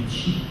notion of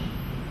qi.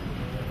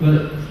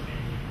 Well,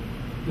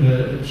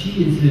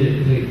 qi is a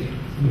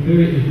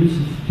very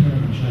elusive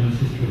term in Chinese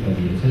history of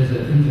ideas. It has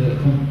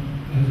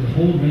a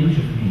whole range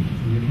of meanings.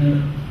 You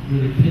cannot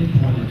really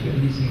pinpoint it to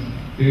anything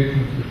very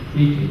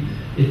concretely.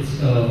 Its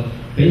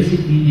basic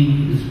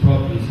meaning is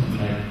probably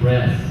something like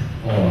breath,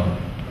 or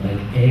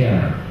like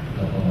air,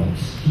 or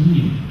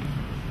steam.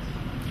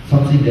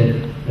 Something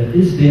that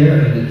is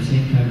there and at the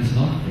same time is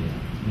not there.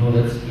 know,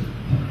 that's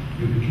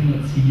you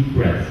cannot see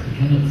breath, you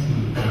cannot see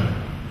air,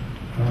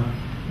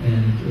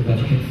 but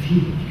you can feel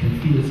it. You can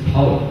feel its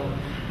power.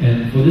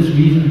 And for this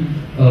reason,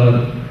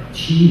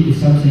 qi is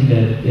something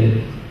that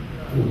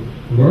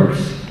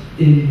works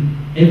in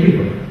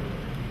everywhere,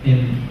 and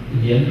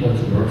in the end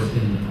also works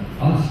in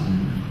us, in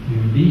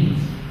human beings,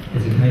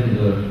 as a kind of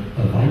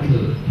a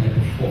vital type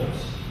of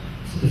force.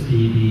 So it's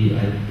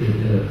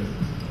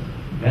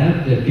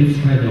that gives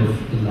kind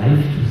of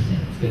life to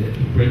things, that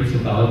it brings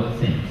about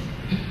things.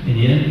 In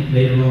the end,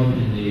 later on,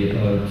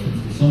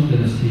 since the Song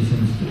dynasty,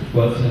 since the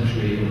 12th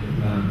century or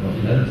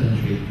 11th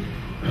century,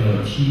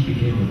 qi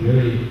became a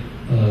very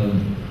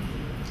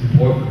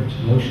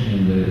important notion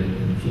in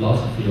the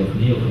philosophy of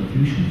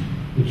Neo-Confucianism,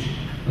 which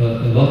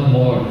a lot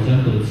more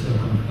resembles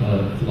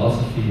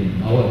philosophy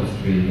in our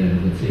history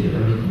than, let's say, the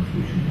early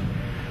Confucianism,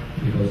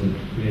 because it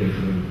created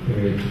a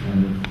very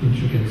kind of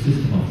intricate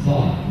system of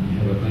thought. And you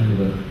have a kind of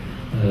a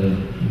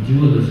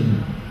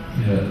dualism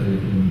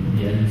in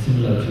the end,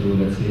 similar to,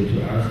 let's say,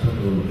 to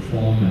Aristotle,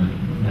 form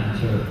and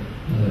matter,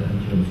 in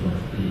terms of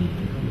the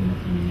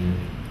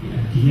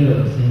idea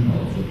of thing,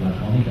 also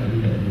Platonic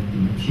idea, and the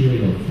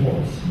material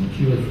force.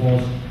 Material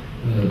force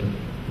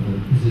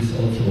this is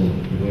also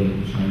the way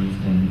the Chinese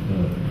then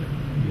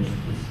use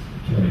this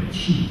term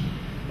qi.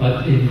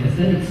 But in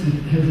aesthetics, it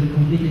has a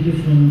completely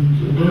different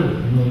role.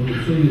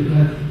 So you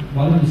have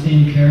one and the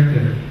same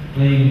character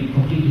playing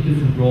completely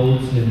different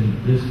roles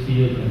in this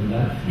field and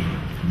that field.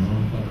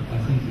 But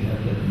I think we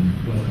have that in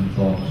Western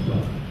thought as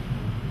well.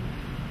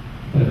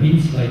 But it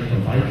means like a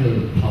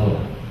vital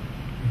power.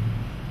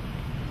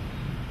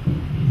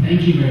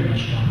 Thank you very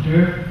much,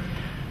 Doctor.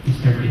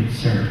 Mr. Bin,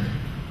 sir.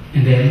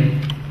 And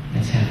then,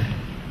 let's have it.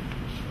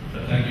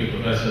 Thank you,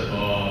 Professor,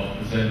 for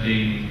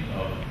presenting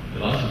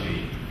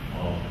philosophy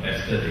of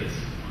aesthetics.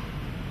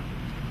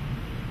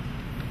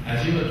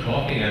 As you were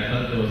talking, I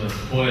felt there was a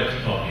poet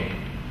talking,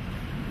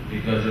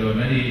 because there were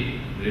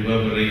many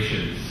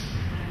reverberations.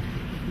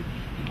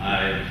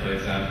 I, for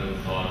example,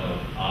 thought of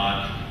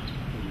art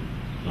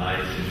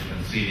lies in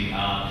concealing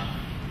art.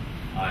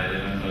 I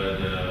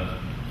remembered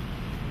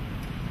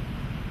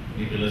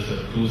Nicholas of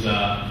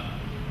Cusa,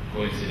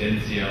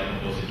 coincidentia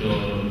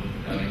oppositorum,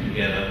 coming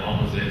together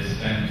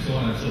opposites, and so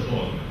on and so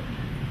forth.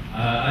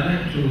 I'd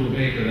like to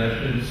make a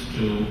reference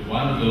to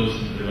one of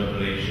those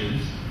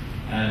reverberations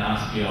and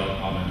ask your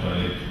comment on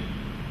it.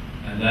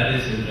 And that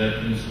is in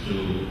reference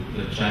to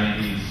the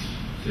Chinese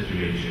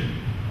situation,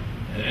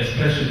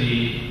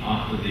 especially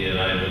after the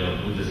arrival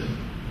of Buddhism.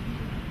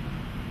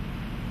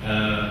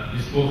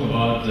 You spoke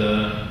about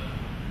the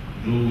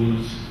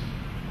rules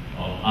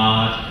of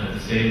art, and at the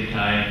same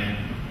time,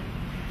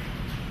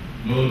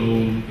 no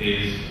rule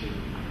is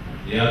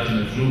the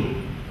ultimate rule.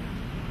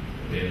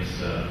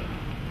 Famous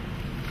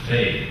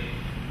saying.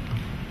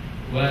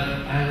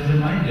 Well, I was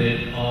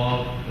reminded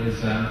of, for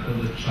example,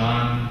 the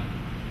Chan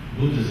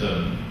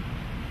Buddhism.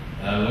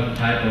 One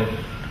type of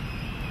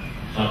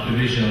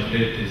subdivision of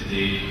it is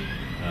the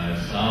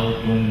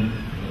Sao Tung,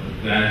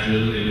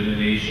 gradual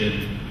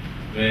illumination,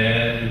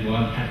 where you go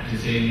on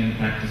practicing and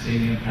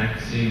practicing and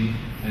practicing,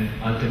 and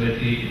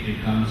ultimately it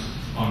becomes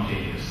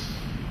spontaneous.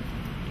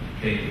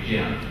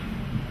 Okay,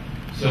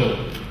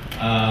 so,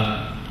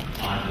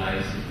 art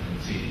lies in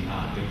concealing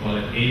art. They call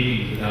it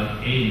aiming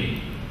without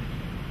aiming.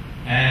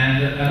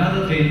 And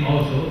another thing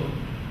also,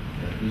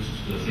 that is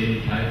the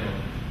same type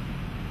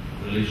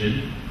of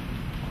religion,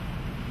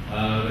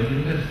 when you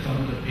look at some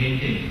of the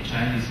paintings,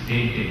 Chinese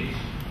paintings,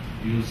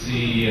 you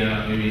see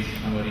maybe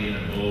somebody in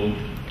a boat,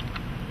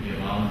 maybe a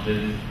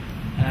mountain,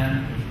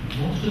 and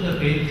most of the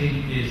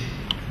painting is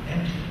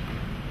empty.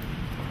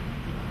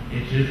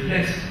 It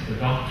reflects the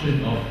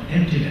doctrine of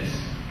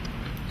emptiness.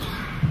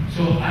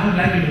 So I would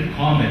like you to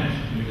comment,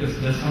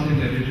 because there's something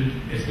that you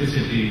didn't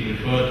explicitly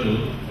refer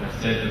to.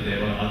 I said that there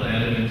were other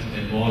elements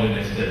involved in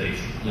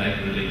aesthetics, like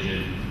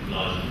religion,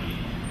 philosophy,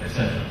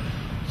 etc.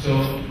 So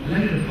I'd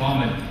like you to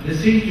comment. There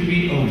seems to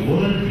be a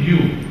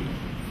worldview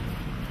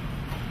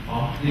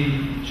of the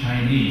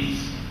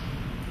Chinese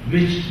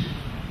which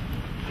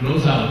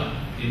flows out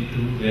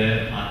into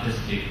their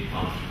artistic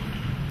art.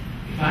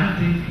 If I'm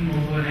thinking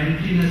of an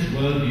emptiness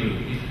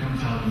worldview, it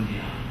comes out in the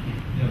art.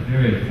 Yeah,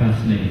 very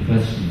fascinating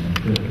question.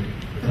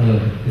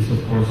 And, this,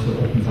 of course,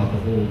 opens up a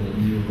whole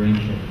new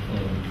range of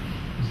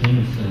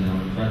things, and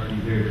I'll try to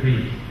be very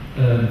brief.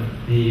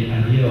 The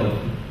idea of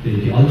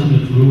the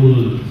ultimate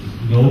rule is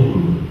no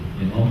rule,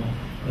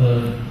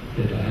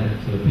 that I had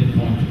to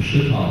pinpoint to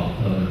Shitao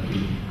at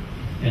the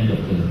end of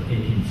the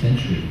 18th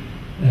century.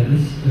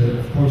 This,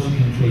 of course, you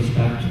can trace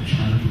back to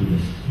Chan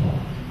Buddhist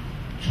thought.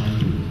 Chan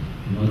Buddhism.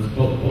 It's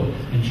both.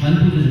 And Chan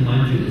Buddhism,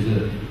 mind you, is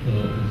a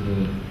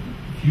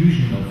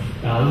fusion of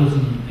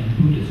Taoism and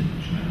Buddhism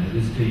in China. It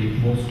is the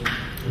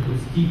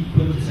deep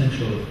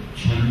quintessential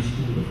Chinese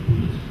school of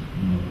Buddhism.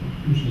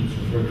 Usually it's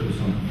referred to as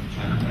some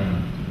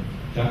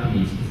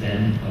Japanese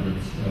Zen, but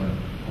it's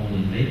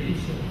only lately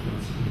so.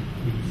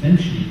 It's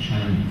essentially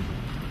Chinese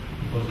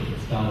because of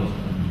its Taoist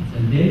elements.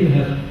 And there you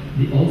have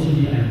also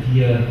the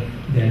idea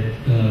that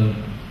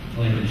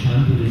like in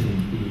Chan Buddhism,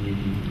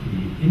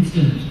 the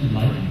instant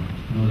enlightenment,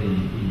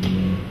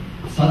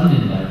 the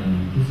sudden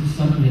enlightenment. This is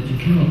something that you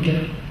cannot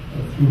get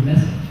through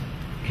method.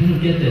 You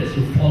cannot get that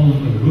through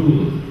following a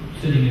rule,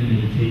 sitting in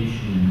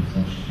meditation and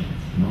such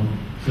things.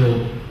 So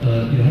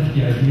you have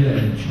the idea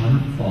in Chan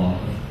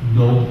thought of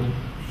no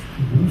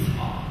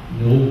wufa,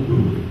 no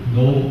rule,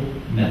 no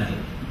method.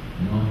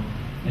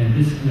 And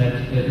this led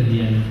in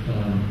the end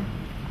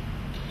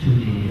to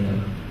the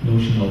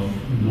notion of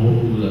no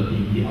ruler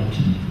being the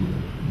ultimate rule.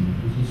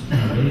 This is in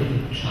a way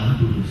the Chan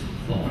Buddhist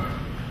thought,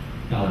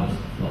 Taoist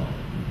thought,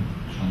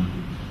 Chan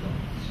Buddhist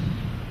thought. So.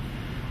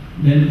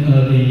 Then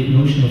the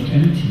notion of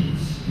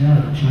emptiness.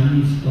 Yeah,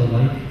 Chinese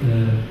like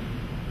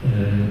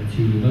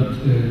to not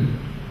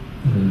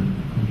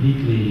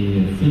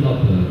completely fill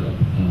up a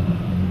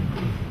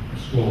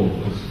scroll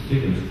with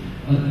figures.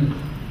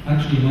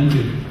 Actually, mind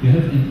you, you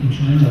have in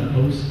China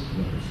both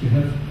ways. You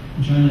have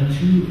in China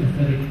two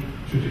aesthetic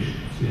traditions.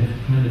 You have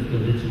kind of the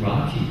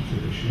literati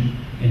tradition,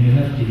 and you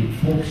have the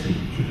folksy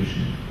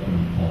tradition, if I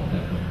want to call it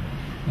that way.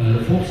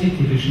 The folksy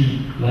tradition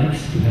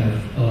likes to have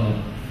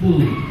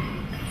full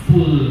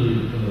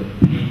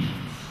paintings.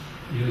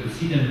 You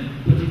see them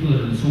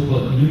particularly in the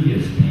so-called New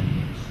Year's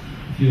paintings.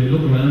 If you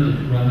look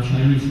around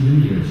Chinese New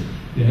Year's,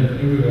 you have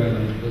everywhere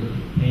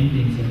like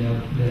paintings, and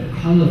they're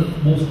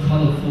most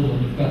colorful,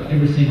 and you've got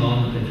everything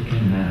on it that you can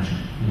imagine.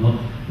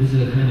 This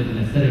is a kind of an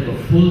aesthetic of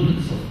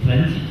fullness, of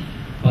plenty.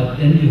 But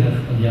then you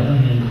have, on the other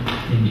hand,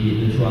 in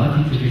the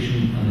literati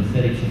tradition, an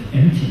aesthetics of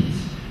emptiness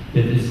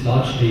that is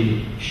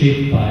largely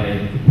shaped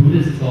by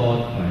Buddhist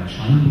thought, by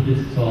Chan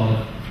Buddhist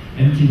thought.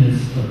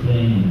 Emptiness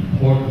playing an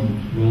important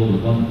role,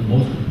 one of the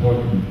most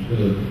important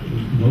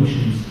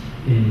notions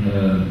in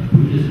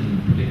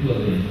Buddhism,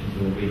 particularly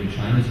the way the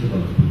Chinese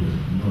developed Buddhism.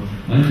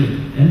 Mind you,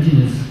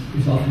 emptiness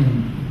is often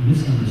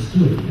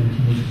misunderstood.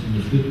 Emptiness is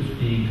understood as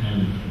being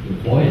kind of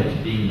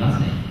void, being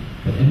nothing.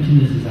 But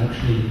emptiness is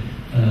actually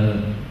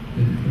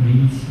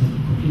means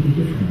completely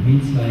different. It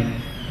means like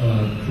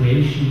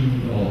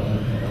creation or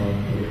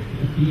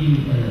being.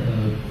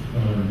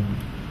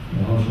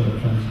 How should I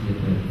translate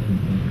that in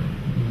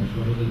English?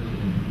 What is it?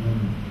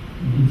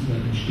 It means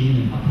like entstehen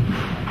in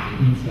Abhängigkeit. It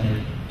means like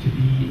to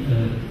be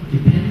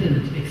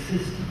dependent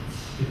existence.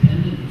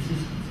 Dependent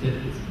existence. That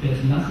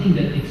there's nothing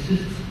that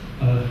exists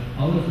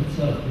out of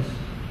itself.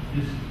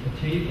 This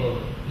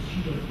table, this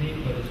sheet of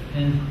paper, this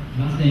pen,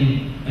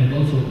 nothing. And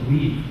also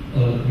we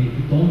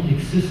don't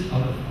exist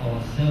out of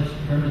ourselves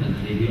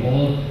permanently. We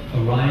all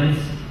arise,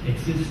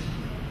 exist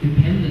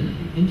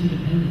dependently,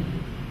 interdependently.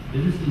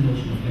 This is the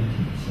notion of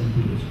emptiness in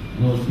Buddhism.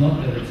 It's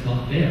not that it's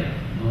not there.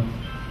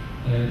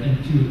 And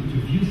to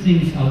view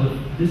things out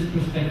of this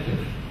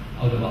perspective,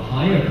 out of a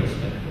higher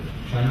perspective,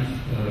 Chinese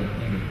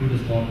and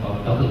Buddhists talk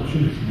about double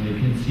truth. You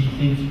can see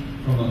things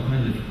from a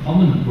kind of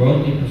common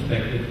worldly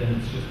perspective, then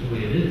it's just the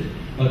way it is.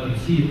 But you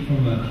see it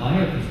from a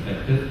higher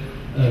perspective,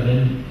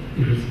 then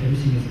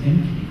everything is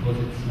empty because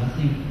it's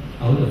nothing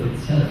out of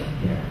itself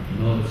there.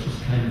 It's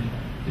just kind of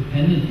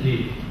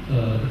dependently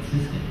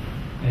existing.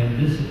 And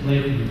this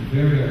played a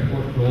very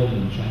important role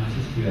in Chinese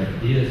history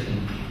ideas,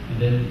 and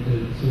then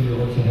so you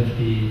also have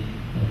the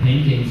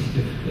paintings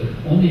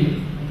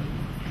only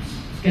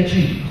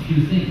sketching a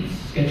few things,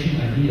 sketching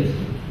ideas,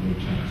 the way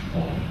Chinese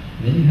call it.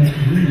 And then you have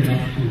room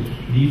enough to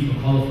leave a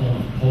colophon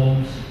of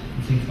poems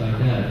and things like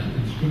that,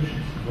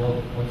 inscriptions.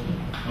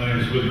 My name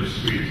is William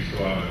Sweet,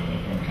 so I'm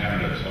from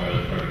Canada, so I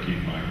try to keep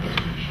my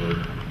question short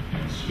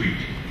and sweet.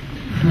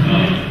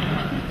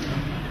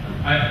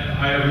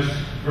 I was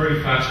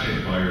very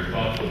fascinated by your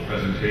thoughtful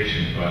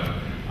presentation, but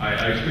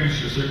I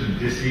experienced a certain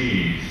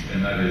dis-ease,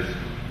 and that is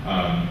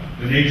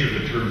the nature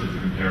of the terms of the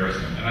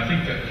comparison. And I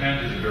think that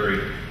Kant is a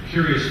very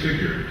curious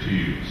figure to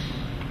use.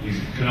 He's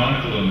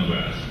canonical in the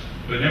West,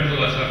 but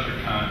nevertheless, after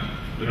Kant,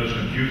 the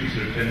notion of beauty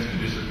sort of tends to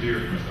disappear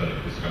from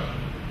aesthetic discussion,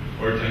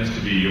 or it tends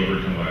to be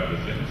overcome by other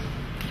things.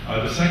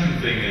 The second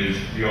thing is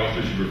the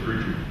authors you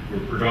referred to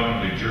were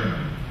predominantly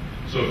German.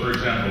 So, for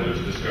example, there's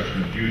a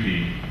discussion of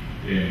beauty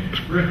in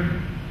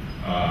Britain,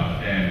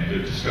 and the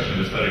discussion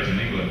of aesthetics in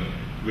England,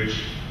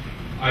 which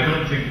I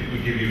don't think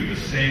would give you the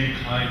same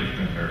kind of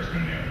comparison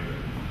in the other.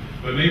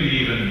 But maybe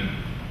even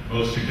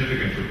most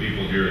significant for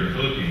people here in the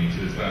Philippines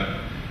is that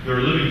there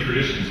are living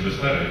traditions of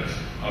aesthetics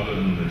other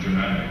than the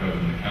Germanic, other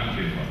than the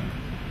Kantian one,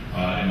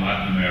 in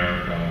Latin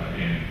America,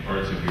 in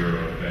parts of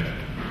Europe, and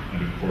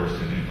of course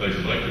in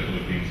places like the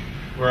Philippines,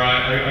 where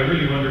I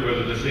really wonder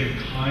whether the same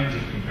kinds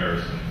of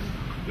comparisons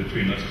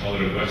between, let's call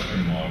it a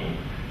Western model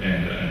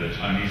and a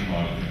Chinese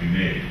model can be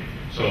made.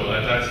 So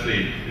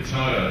it's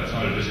not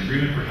a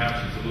disagreement, perhaps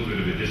it's a little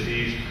bit of a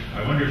dis-ease.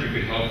 I wonder if you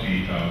could help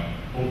me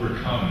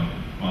overcome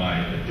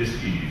my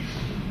dis-ease.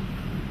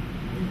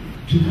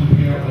 To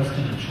compare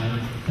Western and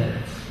Chinese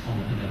aesthetics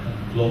in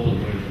a global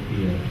way would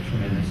be a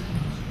tremendous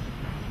task.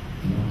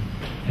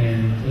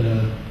 And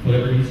for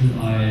that reason,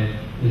 I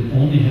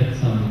only had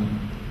some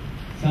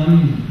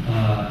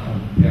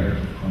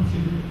comparative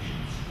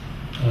considerations.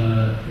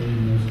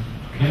 And I was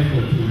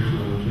careful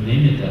to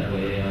name it that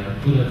way. I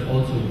could have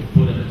also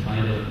put in the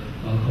title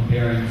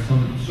comparing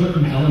some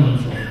certain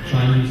elements of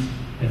Chinese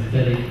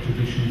aesthetic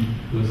tradition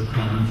with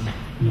Kant's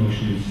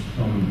notions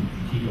from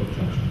critique of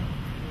judgment.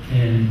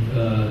 And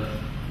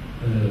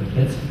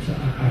that's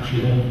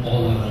actually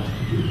all I wanted to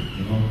do.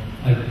 You know,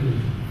 I could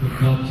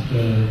not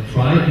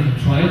try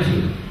to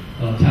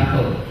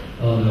tackle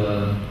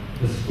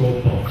the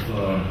scope of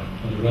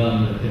the realm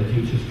that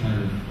you just kind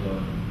of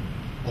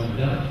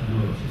pointed out. You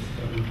know, it's just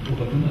I would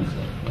overdo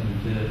myself and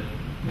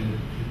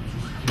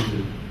just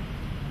to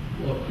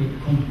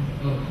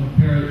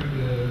compare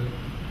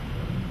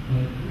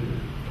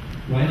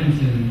writings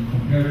and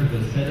compare to the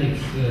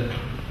aesthetics.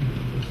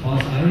 As far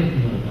as I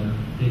know them,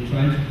 they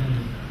try to kind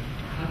of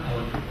cut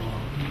out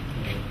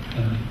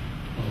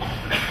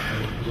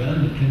a realm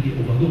that can be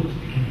overlooked,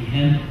 it can be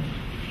handled,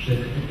 that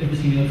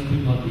everything else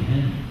could not be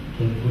handled,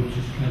 that would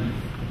just kind of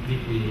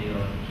completely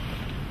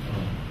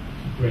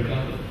break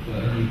up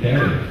any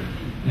barrier.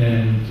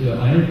 And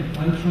I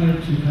try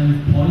to kind of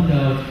point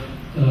out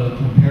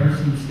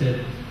comparisons that,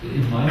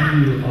 in my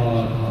view,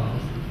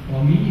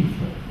 are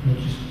meaningful,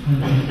 which is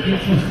kind of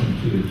interesting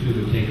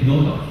to take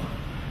note of.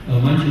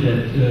 Mind you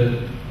that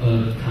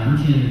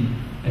Kantian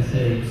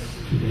aesthetics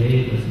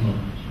today does not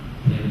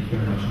play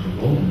very much of a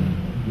role in it.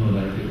 You know,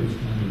 like it was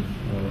kind of,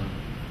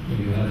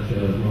 you have the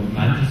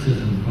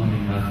romanticism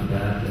coming after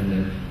that, and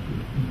that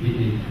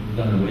completely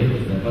done away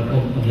with that. But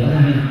on the other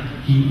hand,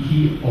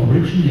 he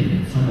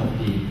originated some of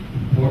the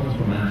important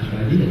romantic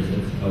ideas.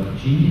 That's about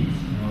genius,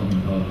 you know, and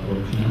about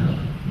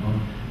originality. You know?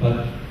 But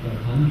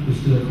Kant was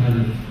still kind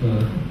of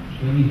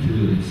bringing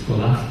to the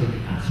scholastic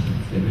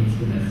aspects. That means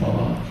the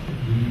methodology.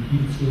 He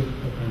would still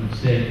kind of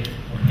say,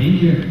 a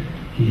painter,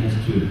 he has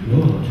to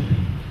know how to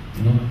paint.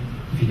 You know,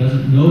 if he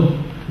doesn't know,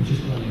 he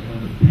just only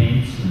kind of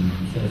paints and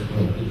says,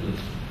 well, this is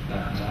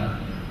that and that,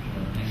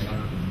 and hang it up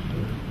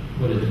and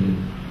put it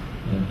in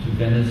to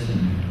Venice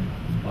and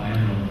buy it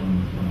on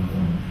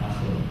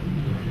castle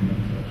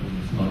documents.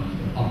 It's not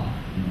up.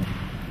 You know,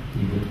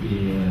 he would be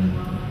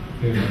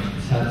very much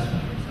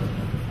dissatisfied with stuff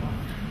like that.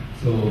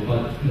 So,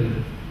 but the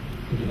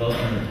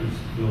development is,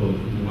 though,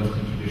 in the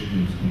Western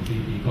tradition is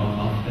completely gone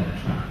off that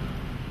track.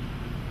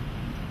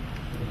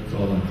 So that's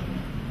all I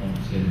want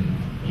to say.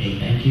 Okay,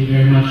 thank you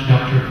very much,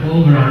 Dr.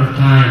 Pohl. We're out of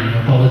time.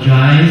 I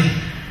apologize.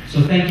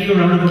 So thank you. A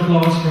round of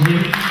applause for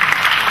him.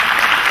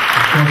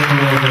 Of course, for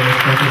all the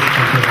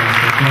participants who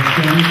asked the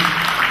questions.